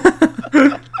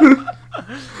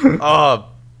Oh,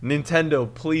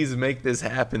 Nintendo, please make this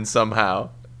happen somehow.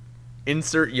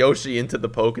 Insert Yoshi into the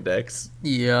Pokedex.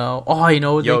 Yeah. Oh, you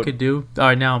know what they could do? All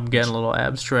right, now I'm getting a little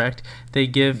abstract. They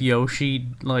give Yoshi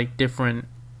like different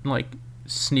like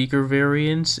sneaker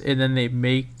variants, and then they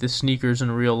make the sneakers in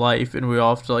real life, and we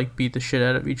all have to like beat the shit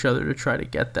out of each other to try to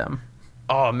get them.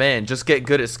 Oh man, just get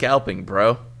good at scalping,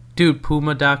 bro. Dude,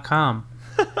 Puma.com.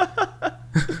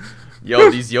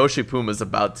 Yo, these Yoshi Pumas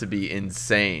about to be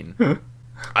insane.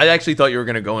 I actually thought you were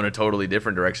going to go in a totally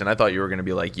different direction. I thought you were going to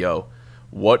be like, yo,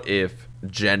 what if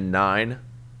Gen 9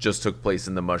 just took place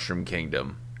in the Mushroom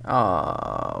Kingdom?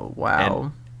 Oh,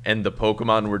 wow. And the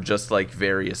Pokemon were just like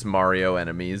various Mario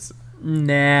enemies.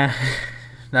 Nah.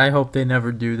 I hope they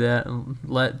never do that and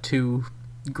let two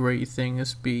great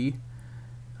things be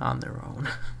on their own.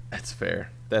 That's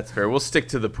fair. That's fair. We'll stick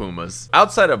to the Pumas.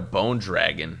 Outside of Bone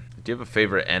Dragon, do you have a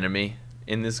favorite enemy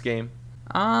in this game?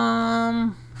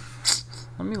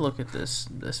 Let me look at this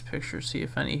picture, see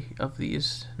if any of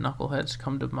these knuckleheads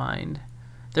come to mind.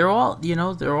 They're all,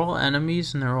 they're all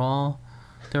enemies, and they're all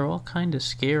kind of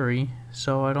scary.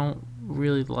 So I don't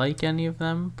really like any of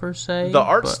them per se. The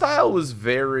art style was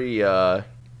very,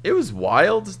 it was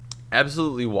wild,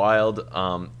 absolutely wild.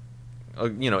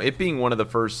 It being one of the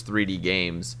first 3D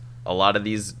games, a lot of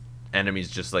these enemies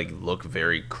just like look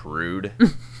very crude.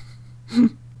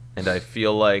 And I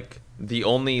feel like the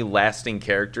only lasting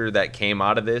character that came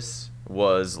out of this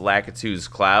was Lakitu's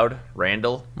Cloud,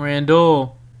 Randall.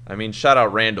 I mean, shout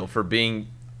out Randall for being,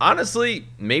 honestly,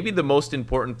 maybe the most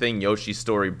important thing Yoshi's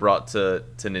Story brought to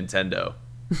Nintendo.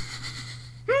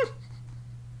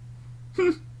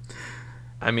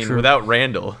 I mean, without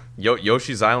Randall,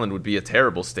 Yoshi's Island would be a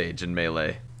terrible stage in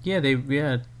Melee. Yeah,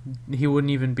 he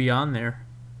wouldn't even be on there.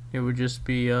 It would just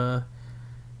be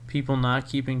people not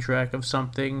keeping track of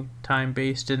something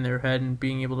time-based in their head and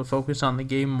being able to focus on the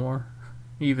game more,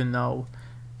 even though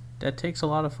that takes a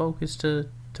lot of focus to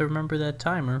remember that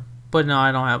timer. But no,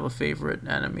 I don't have a favorite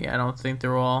enemy. I don't think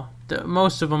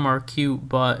most of them are cute,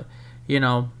 but,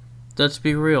 let's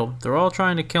be real. They're all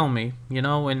trying to kill me,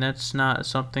 and that's not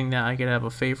something that I could have a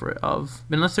favorite of.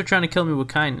 Unless they're trying to kill me with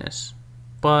kindness.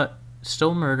 But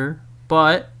still murder.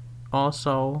 But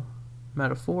also,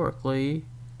 metaphorically,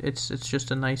 it's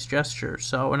just a nice gesture.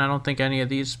 So, and I don't think any of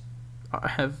these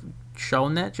have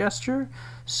shown that gesture.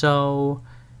 So,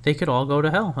 they could all go to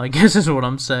hell, I guess is what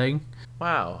I'm saying.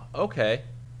 Wow, okay.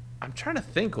 I'm trying to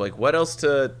think, like, what else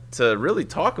to really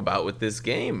talk about with this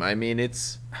game. I mean,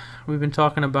 We've been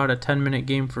talking about a 10-minute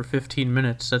game for 15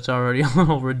 minutes. That's already a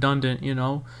little redundant,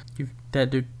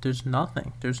 There's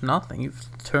nothing. You've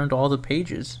turned all the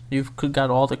pages. You've got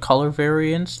all the color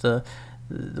variants, the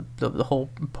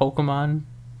whole Pokemon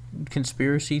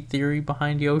conspiracy theory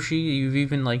behind Yoshi. You've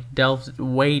even, delved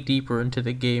way deeper into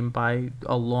the game by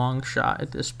a long shot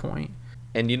at this point.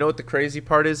 And you know what the crazy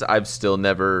part is? I've still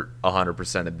never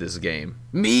 100%ed this game.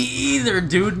 Me either,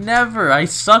 dude. Never. I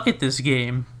suck at this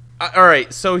game.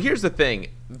 Alright, so here's the thing.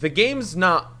 The game's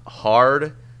not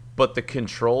hard, but the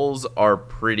controls are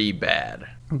pretty bad.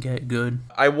 Okay, good.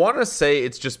 I want to say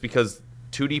it's just because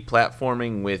 2D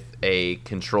platforming with a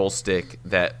control stick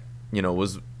that,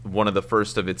 was one of the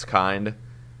first of its kind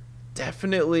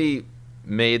definitely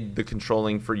made the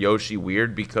controlling for Yoshi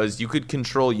weird, because you could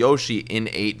control Yoshi in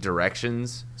 8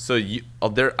 directions. So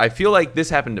I feel like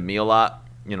this happened to me a lot.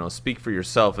 Speak for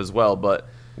yourself as well, but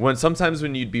sometimes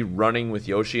when you'd be running with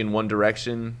Yoshi in one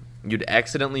direction, you'd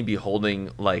accidentally be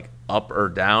holding up or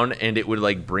down, and it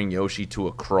would bring Yoshi to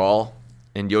a crawl,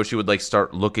 and Yoshi would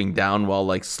start looking down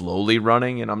while slowly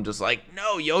running, and I'm just like,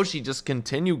 no, Yoshi, just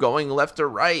continue going left or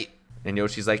right. And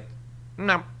Yoshi's like,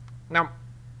 no,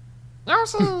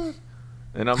 Yoshi.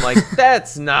 And I'm like,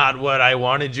 that's not what I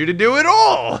wanted you to do at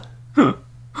all.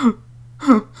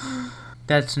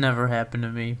 That's never happened to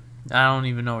me. I don't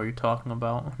even know what you're talking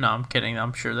about. No, I'm kidding.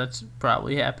 I'm sure that's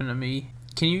probably happened to me.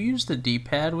 Can you use the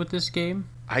D-pad with this game?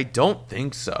 I don't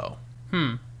think so.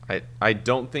 I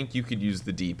don't think you could use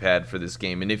the D-pad for this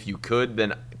game. And if you could,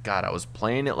 then, God, I was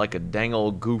playing it like a dang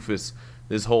old goofus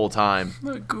this whole time.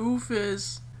 A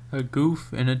goofus. A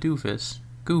goof and a doofus.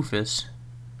 Goofus.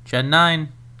 Gen 9.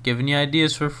 Giving you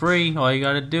ideas for free. All you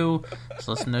gotta do is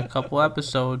listen to a couple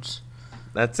episodes.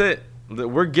 That's it.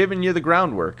 We're giving you the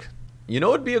groundwork. You know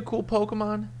what'd be a cool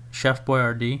Pokemon? Chef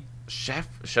Boyardee. Chef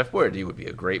Boyardee would be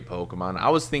a great Pokemon. I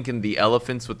was thinking the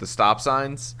elephants with the stop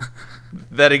signs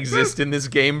that exist in this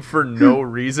game for no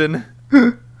reason.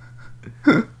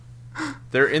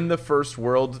 They're in the first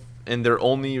world, and the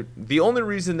only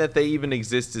reason that they even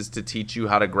exist is to teach you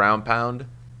how to ground pound.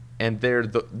 And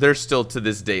they're still to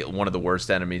this day one of the worst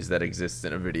enemies that exists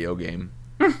in a video game.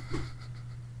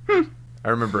 I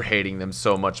remember hating them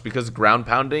so much because ground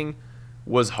pounding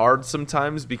was hard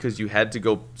sometimes because you had to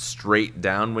go straight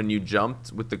down when you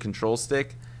jumped with the control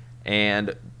stick.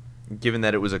 And given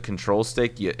that it was a control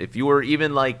stick, if you were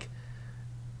even like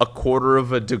a quarter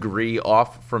of a degree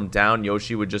off from down,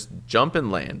 Yoshi would just jump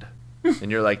and land.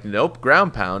 And you're like, nope,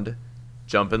 ground pound,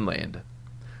 jump and land.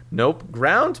 Nope,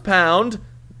 ground pound,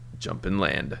 jump and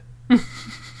land.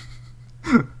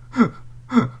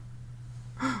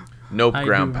 Nope,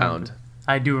 ground pound.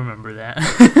 I do remember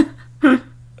that.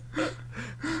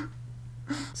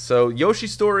 So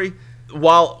Yoshi's Story,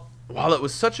 while it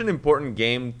was such an important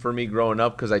game for me growing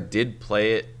up because I did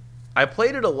play it, I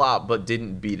played it a lot but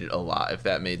didn't beat it a lot, if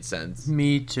that made sense.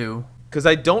 Me too. Because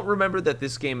I don't remember that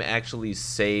this game actually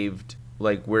saved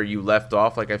like where you left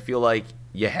off. Like I feel like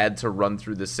you had to run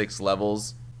through the 6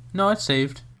 levels. No, it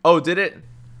saved. Oh, did it?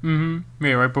 Mm-hmm.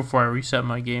 Yeah, right before I reset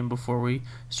my game, before we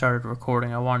started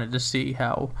recording, I wanted to see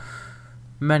how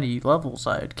many levels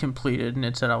I had completed, and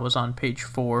it said I was on page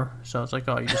 4. So I was like,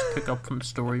 oh, you just pick up from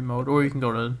story mode, or you can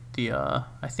go to the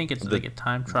I think it's like a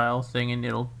time trial thing, and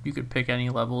you could pick any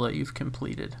level that you've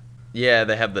completed. Yeah,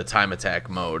 they have the time attack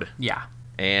mode. Yeah.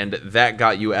 And that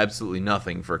got you absolutely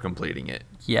nothing for completing it.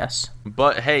 Yes.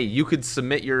 But hey, you could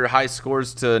submit your high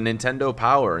scores to Nintendo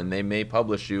Power, and they may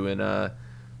publish you in a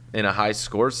high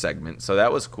score segment. So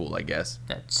that was cool, I guess.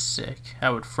 That's sick. I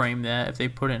would frame that if they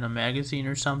put it in a magazine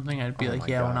or something. I'd be like,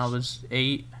 yeah, when I was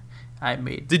 8, I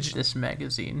made this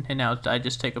magazine, and now I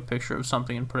just take a picture of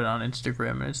something and put it on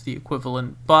Instagram, and it's the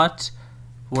equivalent, but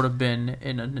would have been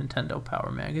in a Nintendo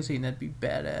Power magazine. That'd be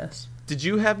badass. Did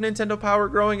you have Nintendo Power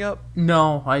growing up?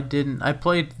 No, I didn't. I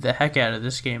played the heck out of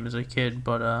this game as a kid,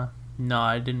 but no,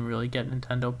 I didn't really get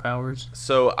Nintendo Powers.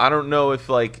 So I don't know if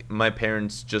like my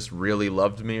parents just really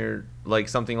loved me or like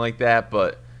something like that,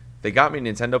 but they got me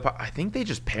Nintendo Power. I think they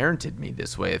just parented me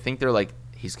this way. I think they're like,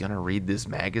 he's gonna read this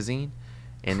magazine,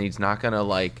 and he's not gonna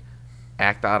like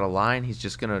act out of line. He's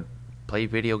just gonna play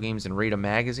video games and read a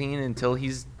magazine until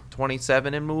he's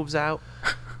 27 and moves out.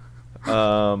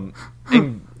 And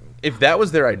if that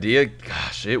was their idea,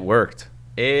 gosh, it worked.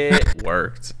 It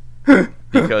worked.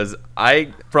 Because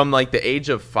from like the age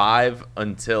of 5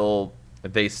 until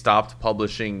they stopped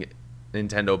publishing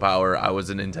Nintendo Power, I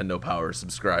was a Nintendo Power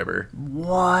subscriber.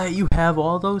 What? You have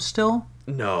all those still?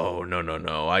 No.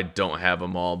 I don't have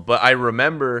them all. But I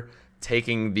remember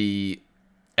taking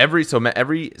every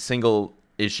single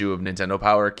issue of Nintendo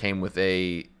Power came with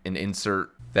an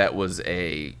insert that was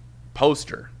a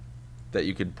poster that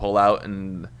you could pull out,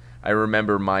 and I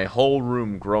remember my whole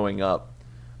room growing up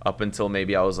until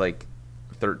maybe I was like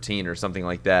 13 or something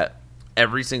like that.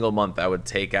 Every single month I would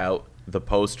take out the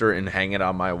poster and hang it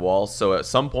on my wall. So at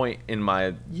some point in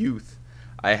my youth,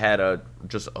 I had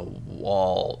just a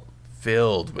wall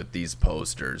filled with these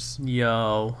posters.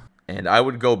 Yo. And I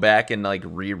would go back and like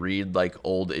reread like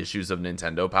old issues of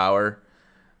Nintendo Power.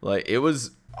 Like it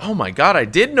was, oh my God, I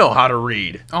did know how to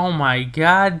read. Oh my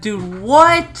God, dude,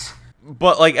 what?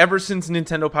 But like ever since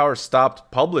Nintendo Power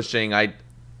stopped publishing, I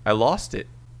lost it.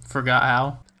 Forgot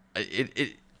how?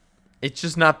 It's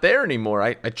just not there anymore.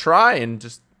 I try and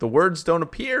just the words don't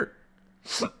appear.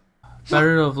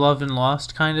 Better to have loved and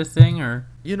lost kind of thing, or?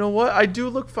 You know what? I do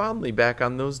look fondly back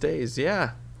on those days.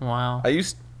 Yeah. Wow. I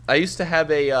used to have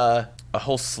a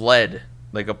whole sled,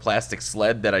 like a plastic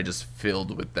sled that I just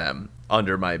filled with them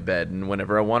under my bed, and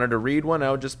whenever I wanted to read one,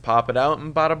 I would just pop it out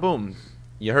and bada boom.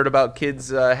 You heard about kids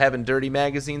having dirty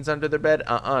magazines under their bed?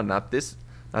 Not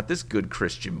this good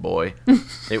Christian boy.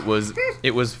 It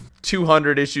was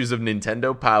 200 issues of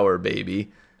Nintendo Power,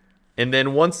 baby. And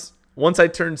then once I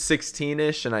turned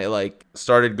 16ish and I like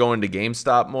started going to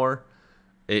GameStop more,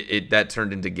 that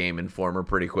turned into Game Informer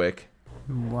pretty quick.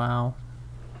 Wow.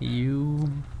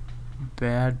 You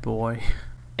bad boy.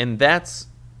 And that's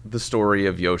the story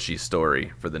of Yoshi's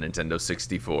Story for the Nintendo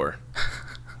 64.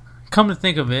 Come to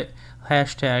think of it,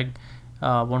 hashtag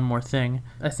one more thing.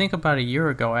 I think about a year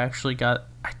ago I actually got,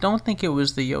 I don't think it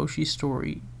was the Yoshi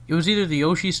Story. It was either the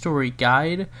Yoshi Story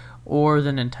guide or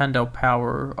the Nintendo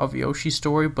Power of Yoshi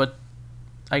Story, but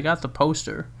I got the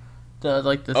poster. The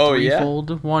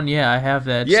threefold one. Yeah, I have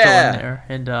that still in there.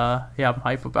 And I'm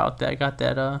hype about that. I got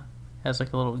that as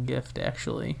like a little gift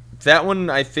actually. That one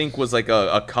I think was like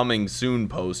a coming soon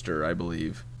poster, I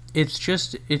believe.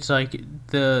 It's like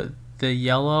the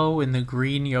yellow and the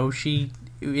green Yoshi,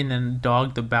 and then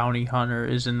Dog the Bounty Hunter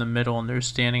is in the middle, and they're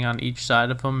standing on each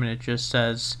side of them, and it just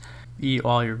says, "Eat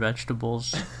all your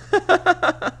vegetables."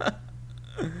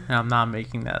 And I'm not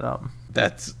making that up.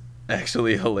 That's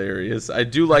actually hilarious. I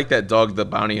do like that Dog the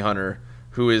Bounty Hunter,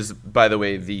 who is, by the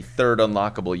way, the third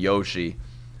unlockable Yoshi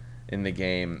in the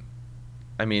game.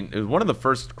 I mean, it was one of the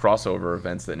first crossover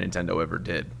events that Nintendo ever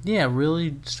did. Yeah,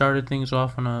 really started things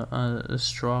off on a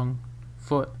strong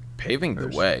foot. Paving the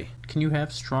way. Can you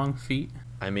have strong feet?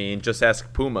 I mean, just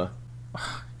ask Puma.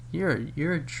 You're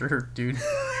a jerk, dude.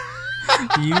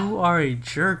 You are a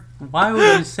jerk. Why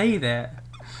would you say that?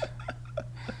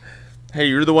 Hey,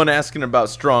 you're the one asking about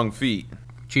strong feet.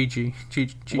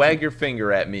 GG. Wag your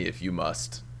finger at me if you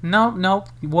must. No.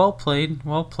 Well played.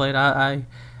 I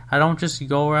don't just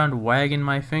go around wagging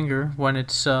my finger when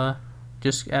it's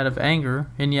just out of anger.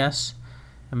 And yes,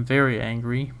 I'm very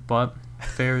angry, but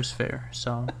fair is fair.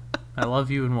 So I love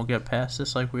you, and we'll get past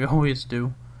this like we always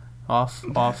do, off,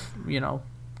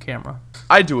 camera.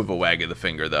 I do have a wag of the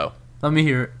finger though. Let me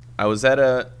hear it. I was at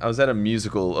a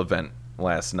musical event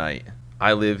last night.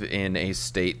 I live in a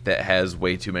state that has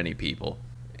way too many people,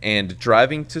 and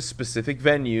driving to specific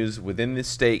venues within this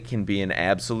state can be an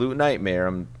absolute nightmare.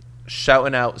 I'm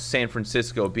shouting out San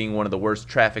Francisco being one of the worst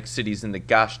traffic cities in the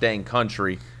gosh dang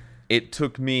country. It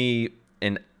took me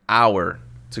an hour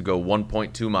to go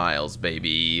 1.2 miles,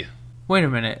 baby. Wait a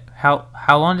minute. How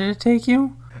long did it take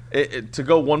you? To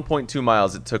go 1.2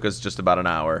 miles, it took us just about an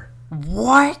hour.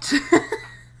 What?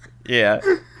 Yeah.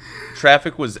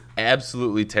 Traffic was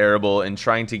absolutely terrible, and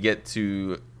trying to get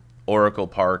to Oracle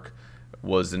Park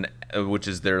which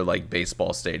is their like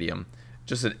baseball stadium,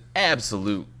 just an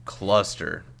absolute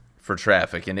cluster for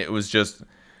traffic. And it was just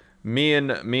me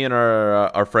and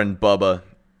our friend Bubba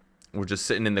were just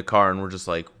sitting in the car, and we're just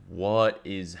like, what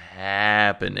is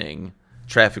happening?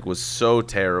 Traffic was so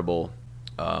terrible.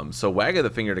 So wag of the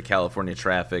finger to California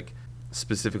traffic,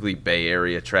 specifically Bay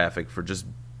Area traffic, for just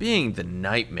being the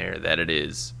nightmare that it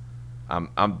is.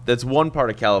 That's one part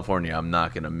of California I'm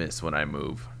not gonna miss when I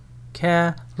move.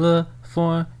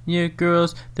 California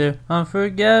girls, they're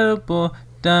unforgettable.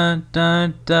 Dun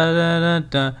dun dun dun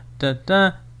dun dun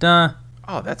dun dun.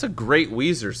 Oh, that's a great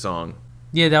Weezer song.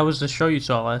 Yeah, that was the show you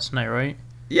saw last night, right?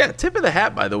 Yeah, tip of the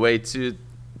hat, by the way, to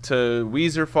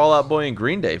Weezer, Fall Out Boy, and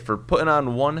Green Day for putting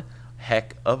on one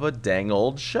heck of a dang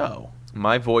old show.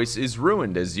 My voice is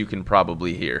ruined, as you can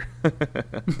probably hear.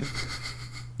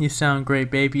 You sound great,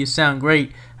 baby. You sound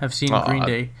great. I've seen Green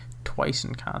Day twice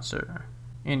in concert.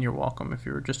 And you're welcome if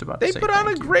you were just about to say thank you. They put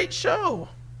on a great show.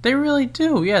 They really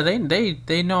do. Yeah,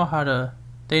 they know how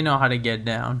to get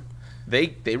down.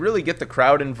 They really get the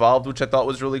crowd involved, which I thought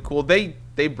was really cool.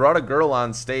 They brought a girl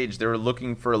on stage. They were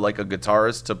looking for like a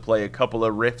guitarist to play a couple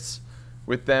of riffs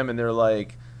with them, and they're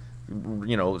like,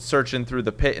 searching through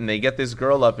the pit, and they get this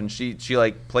girl up, and she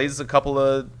like plays a couple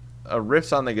of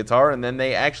riffs on the guitar, and then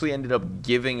they actually ended up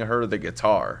giving her the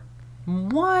guitar.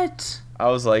 What? I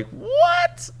was like,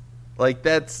 what? Like,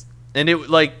 that's... And it,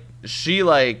 like, she,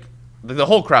 like... The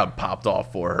whole crowd popped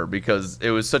off for her because it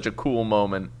was such a cool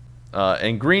moment.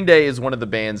 And Green Day is one of the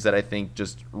bands that I think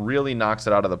just really knocks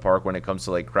it out of the park when it comes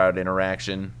to, like, crowd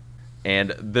interaction.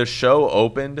 And the show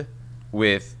opened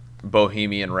with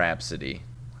Bohemian Rhapsody.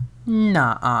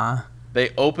 Nuh-uh. They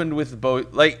opened with... but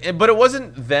it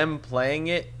wasn't them playing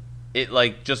it. It,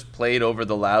 like, just played over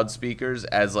the loudspeakers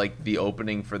as, like, the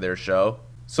opening for their show.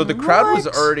 So the crowd was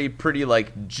already pretty,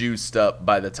 like, juiced up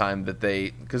by the time that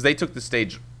because they took the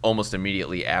stage almost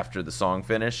immediately after the song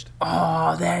finished.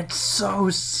 Oh, that's so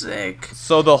sick.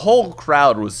 So the whole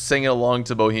crowd was singing along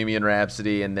to Bohemian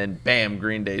Rhapsody, and then, bam,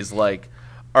 Green Day's like,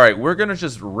 all right, we're going to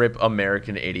just rip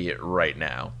American Idiot right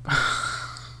now.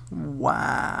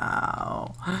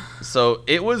 Wow. So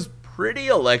it was pretty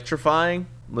electrifying.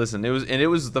 Listen, it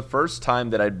was the first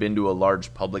time that I'd been to a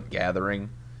large public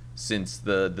gathering since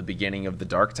the beginning of the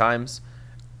dark times,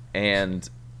 and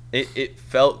it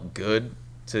felt good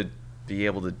to be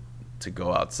able to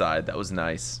go outside. That was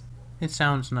nice. It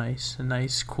sounds nice. A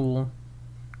nice, cool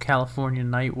California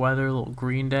night weather, a little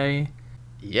Green Day.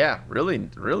 Yeah, really,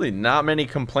 really not many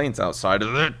complaints outside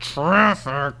of the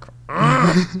traffic.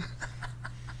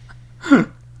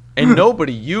 And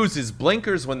nobody uses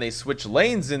blinkers when they switch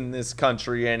lanes in this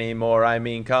country anymore. I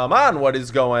mean, come on, what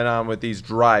is going on with these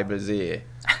drivers here?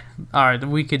 All right,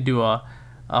 then we could do a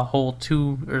whole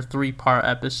 2 or 3 part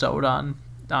episode on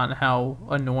how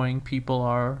annoying people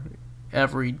are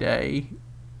every day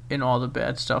and all the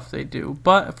bad stuff they do.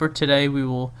 But for today, we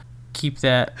will keep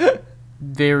that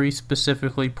very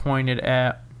specifically pointed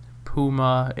at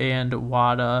Puma and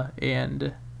Wada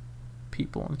and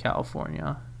people in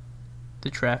California.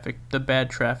 The bad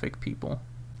traffic people.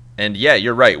 And yeah,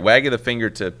 you're right. Wagging the finger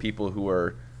to people who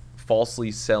are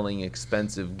falsely selling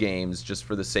expensive games just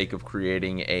for the sake of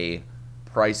creating a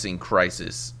pricing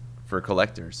crisis for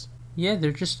collectors. Yeah,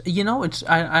 they're just, it's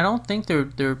I don't think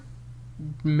they're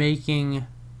making,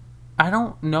 I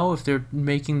don't know if they're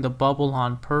making the bubble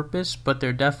on purpose, but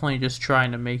they're definitely just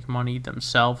trying to make money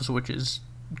themselves, which is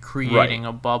creating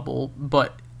a bubble.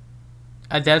 But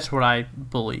that's what I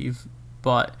believe.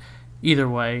 But either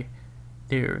way,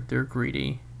 they're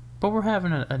greedy. But we're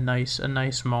having a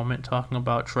nice moment talking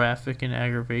about traffic and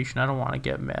aggravation. I don't want to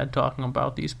get mad talking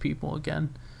about these people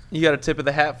again. You got a tip of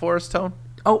the hat for us, Tone?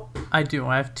 Oh, I do.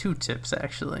 I have 2 tips,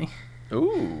 actually.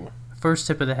 Ooh. First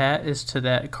tip of the hat is to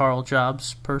that Carl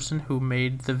Jobs person who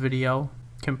made the video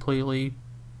completely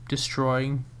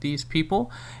destroying these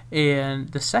people. And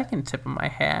the second tip of my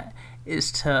hat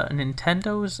is to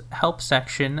Nintendo's help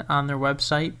section on their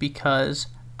website, because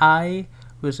I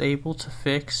was able to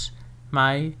fix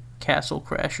my Castle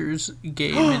Crashers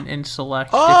game and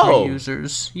select different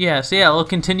users. Yes, yeah, a little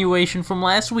continuation from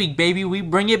last week, baby. We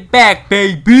bring it back,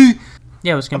 baby.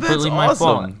 Yeah, it was completely my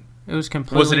fault. It was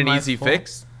completely Was it an my easy fault.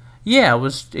 fix? Yeah, it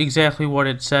was exactly what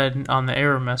it said on the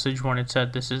error message when it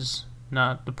said this is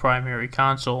not the primary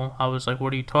console. I was like,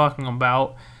 what are you talking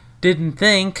about? Didn't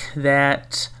think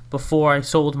that before I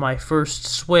sold my first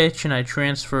Switch and I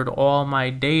transferred all my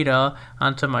data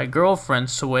onto my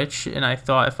girlfriend's Switch, and I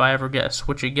thought if I ever get a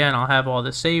Switch again, I'll have all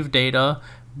the save data.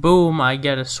 Boom, I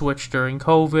get a Switch during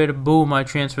COVID. Boom, I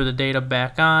transfer the data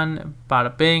back on.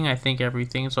 Bada bing, I think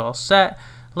everything's all set.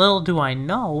 Little do I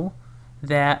know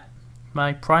that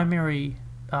my primary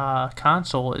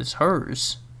console is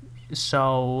hers.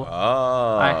 So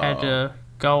I had to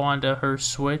go onto her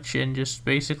Switch and just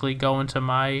basically go into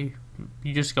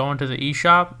you just go into the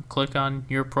eShop, click on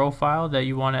your profile that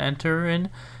you want to enter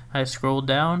in. I scroll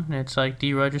down, and it's like,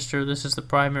 deregister, this is the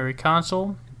primary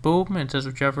console. Boom, and it says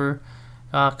whichever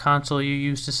console you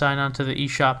use to sign on to the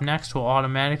eShop next will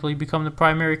automatically become the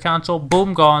primary console.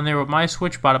 Boom, go on there with my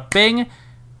Switch, bada bing.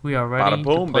 We are ready Bada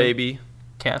boom, to play baby.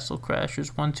 Castle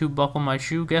Crashers. 1, 2, buckle my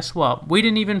shoe. Guess what? We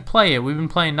didn't even play it. We've been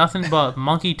playing nothing but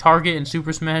Monkey Target and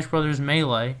Super Smash Bros.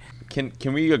 Melee.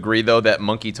 Can we agree, though, that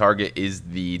Monkey Target is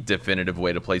the definitive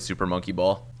way to play Super Monkey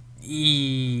Ball?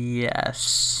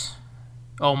 Yes.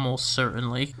 Almost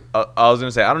certainly. I was going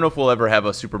to say, I don't know if we'll ever have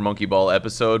a Super Monkey Ball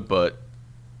episode, but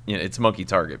it's Monkey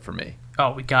Target for me.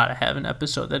 Oh, we gotta have an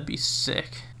episode. That'd be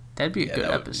sick. That'd be a good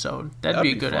episode. That'd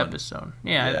be a good episode.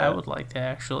 Yeah, I would like that,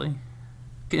 actually.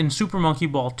 In Super Monkey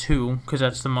Ball 2, because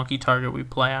that's the Monkey Target we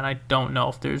play on, I don't know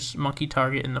if there's Monkey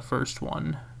Target in the first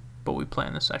one, but we play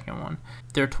in the second one.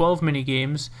 There are 12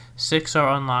 minigames. 6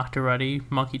 are unlocked already.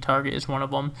 Monkey Target is one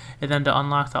of them. And then to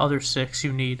unlock the other 6,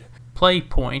 you need play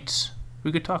points.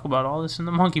 We could talk about all this in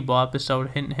the Monkey Ball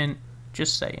episode. Hint, hint.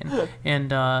 Just saying. And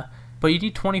but you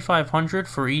need 2,500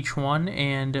 for each one,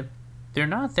 and they're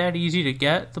not that easy to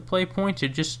get, the play points.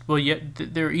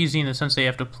 They're easy in the sense they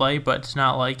have to play, but it's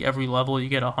not like every level you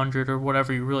get 100 or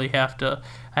whatever. You really have to.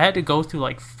 I had to go through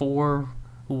like 4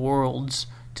 worlds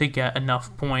to get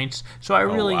enough points. So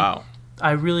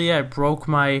I broke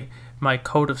my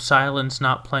code of silence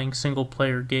not playing single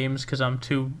player games because I'm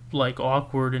too like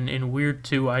awkward and weird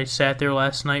to. I sat there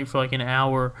last night for like an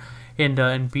hour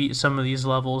and beat some of these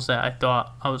levels that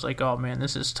I was like, oh man,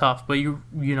 this is tough. But you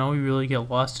really get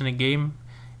lost in a game,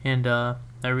 and I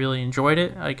really enjoyed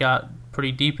it. I got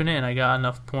pretty deep in it, and I got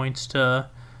enough points to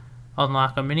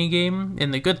unlock a mini game.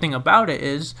 And the good thing about it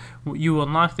is you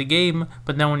unlock the game,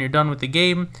 but then when you're done with the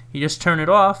game, you just turn it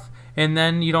off, and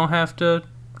then you don't have to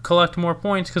collect more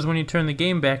points, because when you turn the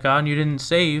game back on, you didn't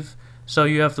save, so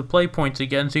you have to play points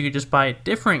again. So you could just buy a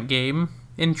different game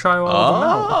and try all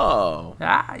of them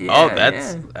out.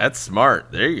 That's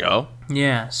smart. There you go.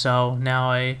 Yeah, so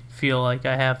now I feel like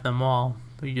I have them all.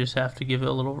 But you just have to give it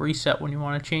a little reset when you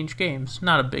want to change games.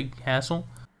 Not a big hassle.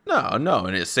 No,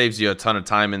 and it saves you a ton of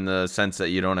time in the sense that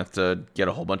you don't have to get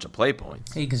a whole bunch of play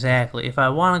points. Exactly. If I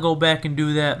want to go back and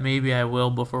do that, maybe I will,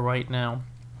 but for right now,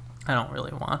 I don't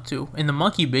really want to. And the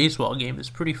Monkey Baseball game is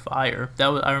pretty fire.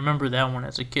 I remember that one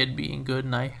as a kid being good,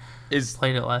 and I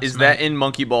played it last night. Is that in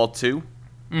Monkey Ball 2?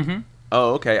 Mm-hmm.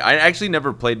 Oh, okay. I actually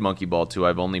never played Monkey Ball 2.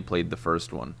 I've only played the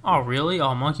first one. Oh, really?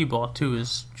 Oh, Monkey Ball 2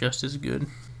 is just as good.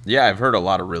 Yeah, I've heard a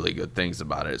lot of really good things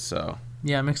about it, so.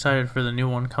 Yeah, I'm excited for the new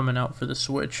one coming out for the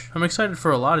Switch. I'm excited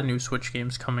for a lot of new Switch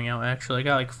games coming out, actually. I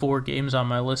got like 4 games on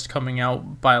my list coming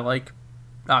out by like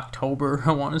October,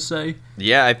 I want to say.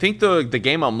 Yeah, I think the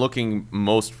game I'm looking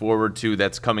most forward to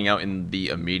that's coming out in the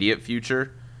immediate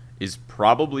future is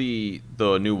probably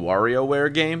the new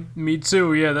WarioWare game. Me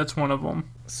too, yeah, that's one of them.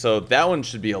 So that one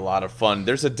should be a lot of fun.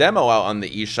 There's a demo out on the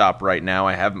eShop right now.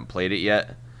 I haven't played it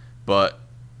yet, but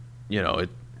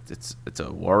it's a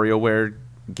WarioWare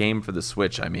game for the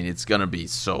Switch. I mean, it's gonna be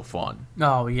so fun.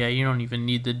 Oh yeah, you don't even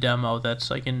need the demo. That's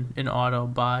like an auto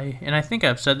buy. And I think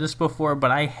I've said this before,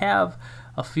 but I have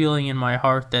a feeling in my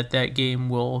heart that game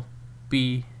will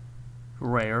be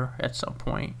rare at some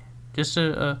point. Just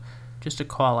a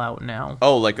call out now.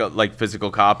 Oh, like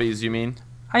physical copies, you mean?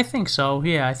 I think so.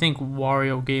 Yeah, I think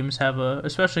Wario games have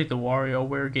especially the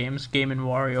WarioWare games, Game &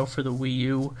 Wario for the Wii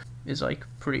U is like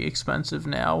pretty expensive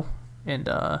now, and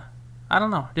I don't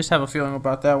know. Just have a feeling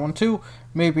about that one too.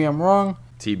 Maybe I'm wrong.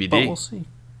 TBD.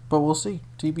 But we'll see.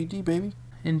 TBD, baby.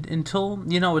 And until,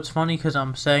 it's funny because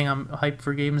I'm saying I'm hyped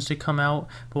for games to come out,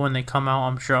 but when they come out,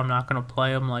 I'm sure I'm not going to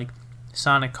play them. Like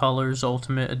Sonic Colors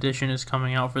Ultimate Edition is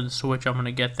coming out for the Switch. I'm going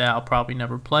to get that. I'll probably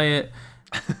never play it.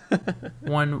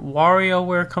 When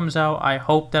WarioWare comes out, I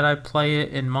hope that I play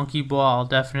it. And Monkey Ball, I'll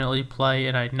definitely play.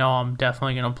 And I know I'm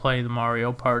definitely going to play the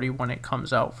Mario Party when it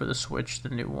comes out for the Switch, the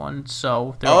new one.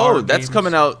 So that's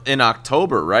coming out in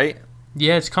October, right?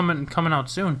 Yeah, it's coming out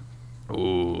soon.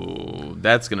 Ooh,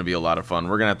 that's going to be a lot of fun.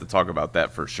 We're going to have to talk about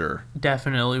that for sure.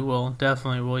 Definitely will.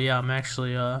 Yeah, I'm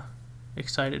actually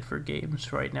excited for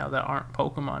games right now that aren't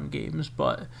Pokemon games.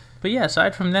 But yeah,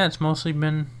 aside from that, it's mostly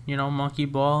been, Monkey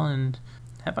Ball. And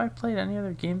have I played any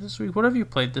other games this week? What have you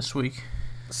played this week?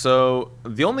 So,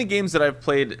 the only games that I've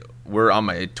played were on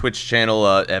my Twitch channel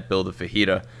at Build a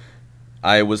Fajita.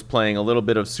 I was playing a little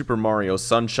bit of Super Mario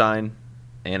Sunshine,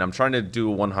 and I'm trying to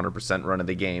do a 100% run of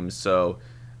the game. So,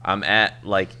 I'm at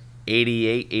like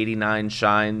 88, 89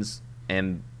 shines,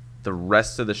 and the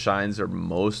rest of the shines are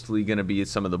mostly going to be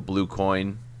some of the blue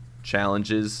coin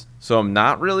challenges. So I'm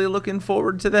not really looking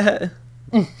forward to that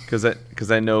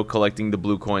because I know collecting the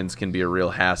blue coins can be a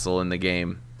real hassle in the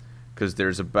game because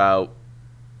there's about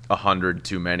 100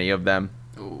 too many of them.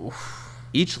 Oof.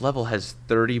 Each level has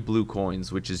 30 blue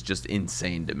coins, which is just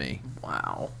insane to me.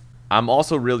 Wow. I'm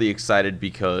also really excited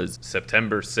because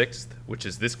September 6th, which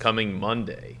is this coming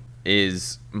Monday,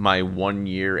 is my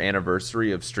 1-year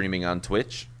anniversary of streaming on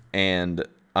Twitch, and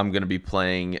I'm going to be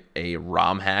playing a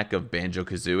ROM hack of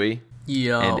Banjo-Kazooie.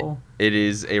 Yo. And it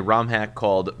is a ROM hack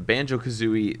called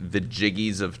Banjo-Kazooie: The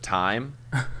Jiggies of Time.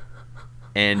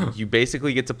 And you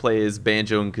basically get to play as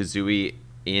Banjo and Kazooie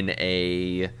in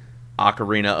a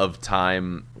Ocarina of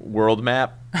Time world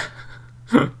map.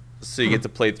 So you get to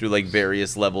play through like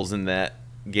various levels in that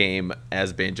game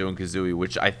as Banjo and Kazooie,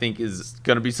 which I think is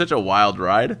going to be such a wild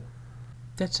ride.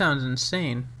 That sounds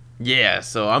insane. Yeah,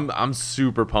 so I'm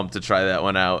super pumped to try that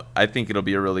one out. I think it'll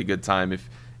be a really good time. If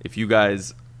you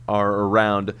guys are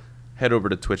around, head over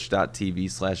to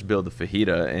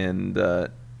twitch.tv/buildafajita,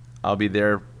 and I'll be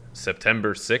there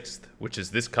September 6th, which is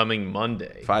this coming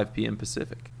Monday, 5 p.m.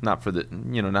 Pacific. Not for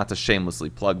not to shamelessly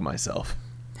plug myself.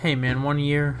 Hey man, 1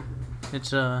 year.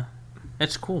 It's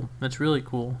cool. It's really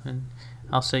cool, and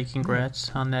I'll say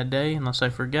congrats on that day unless I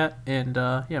forget. And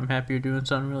yeah, I'm happy you're doing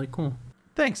something really cool.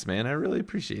 Thanks, man. I really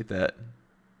appreciate that.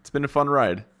 It's been a fun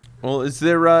ride. Well, is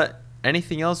there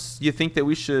anything else you think that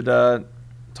we should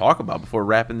talk about before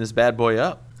wrapping this bad boy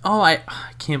up? Oh, I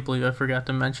can't believe I forgot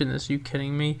to mention this. Are you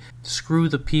kidding me? Screw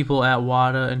the people at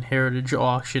WADA and Heritage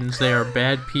Auctions. They are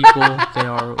bad people. They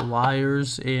are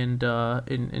liars and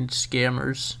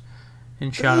scammers.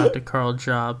 And shout out to Carl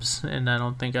Jobs. And I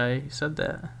don't think I said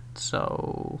that.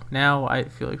 So now I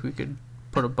feel like we could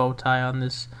put a bow tie on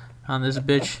this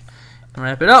bitch and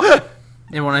wrap it up.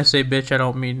 And when I say bitch, I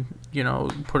don't mean,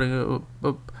 putting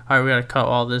all right, we gotta cut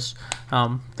all this.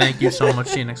 Thank you so much.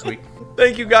 See you next week.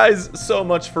 Thank you guys so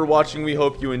much for watching. We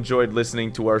hope you enjoyed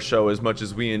listening to our show as much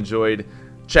as we enjoyed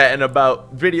chatting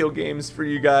about video games for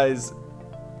you guys.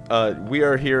 We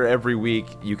are here every week.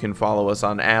 You can follow us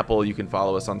on Apple. You can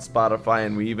follow us on Spotify,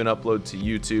 and we even upload to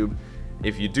YouTube.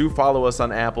 If you do follow us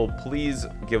on Apple, please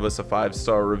give us a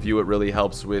 5-star review. It really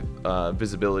helps with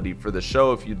visibility for the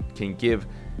show. If you can give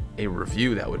a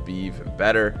review, that would be even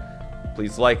better.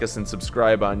 Please like us and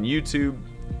subscribe on YouTube.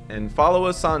 And follow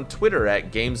us on Twitter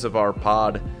at Games of Our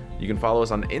Pod. You can follow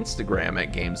us on Instagram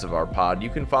at Games of Our Pod. You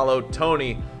can follow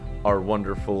Tony, our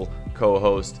wonderful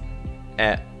co-host,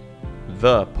 at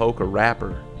The Poker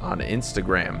Rapper on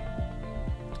Instagram.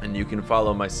 And you can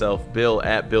follow myself, Bill,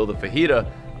 at Build a Fajita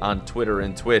on Twitter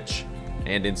and Twitch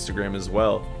and Instagram as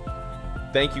well.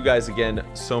 Thank you guys again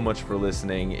so much for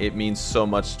listening. It means so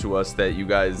much to us that you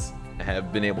guys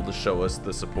have been able to show us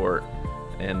the support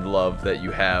and love that you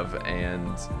have,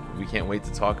 and we can't wait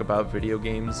to talk about video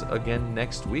games again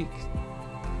next week.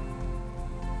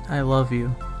 I love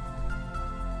you.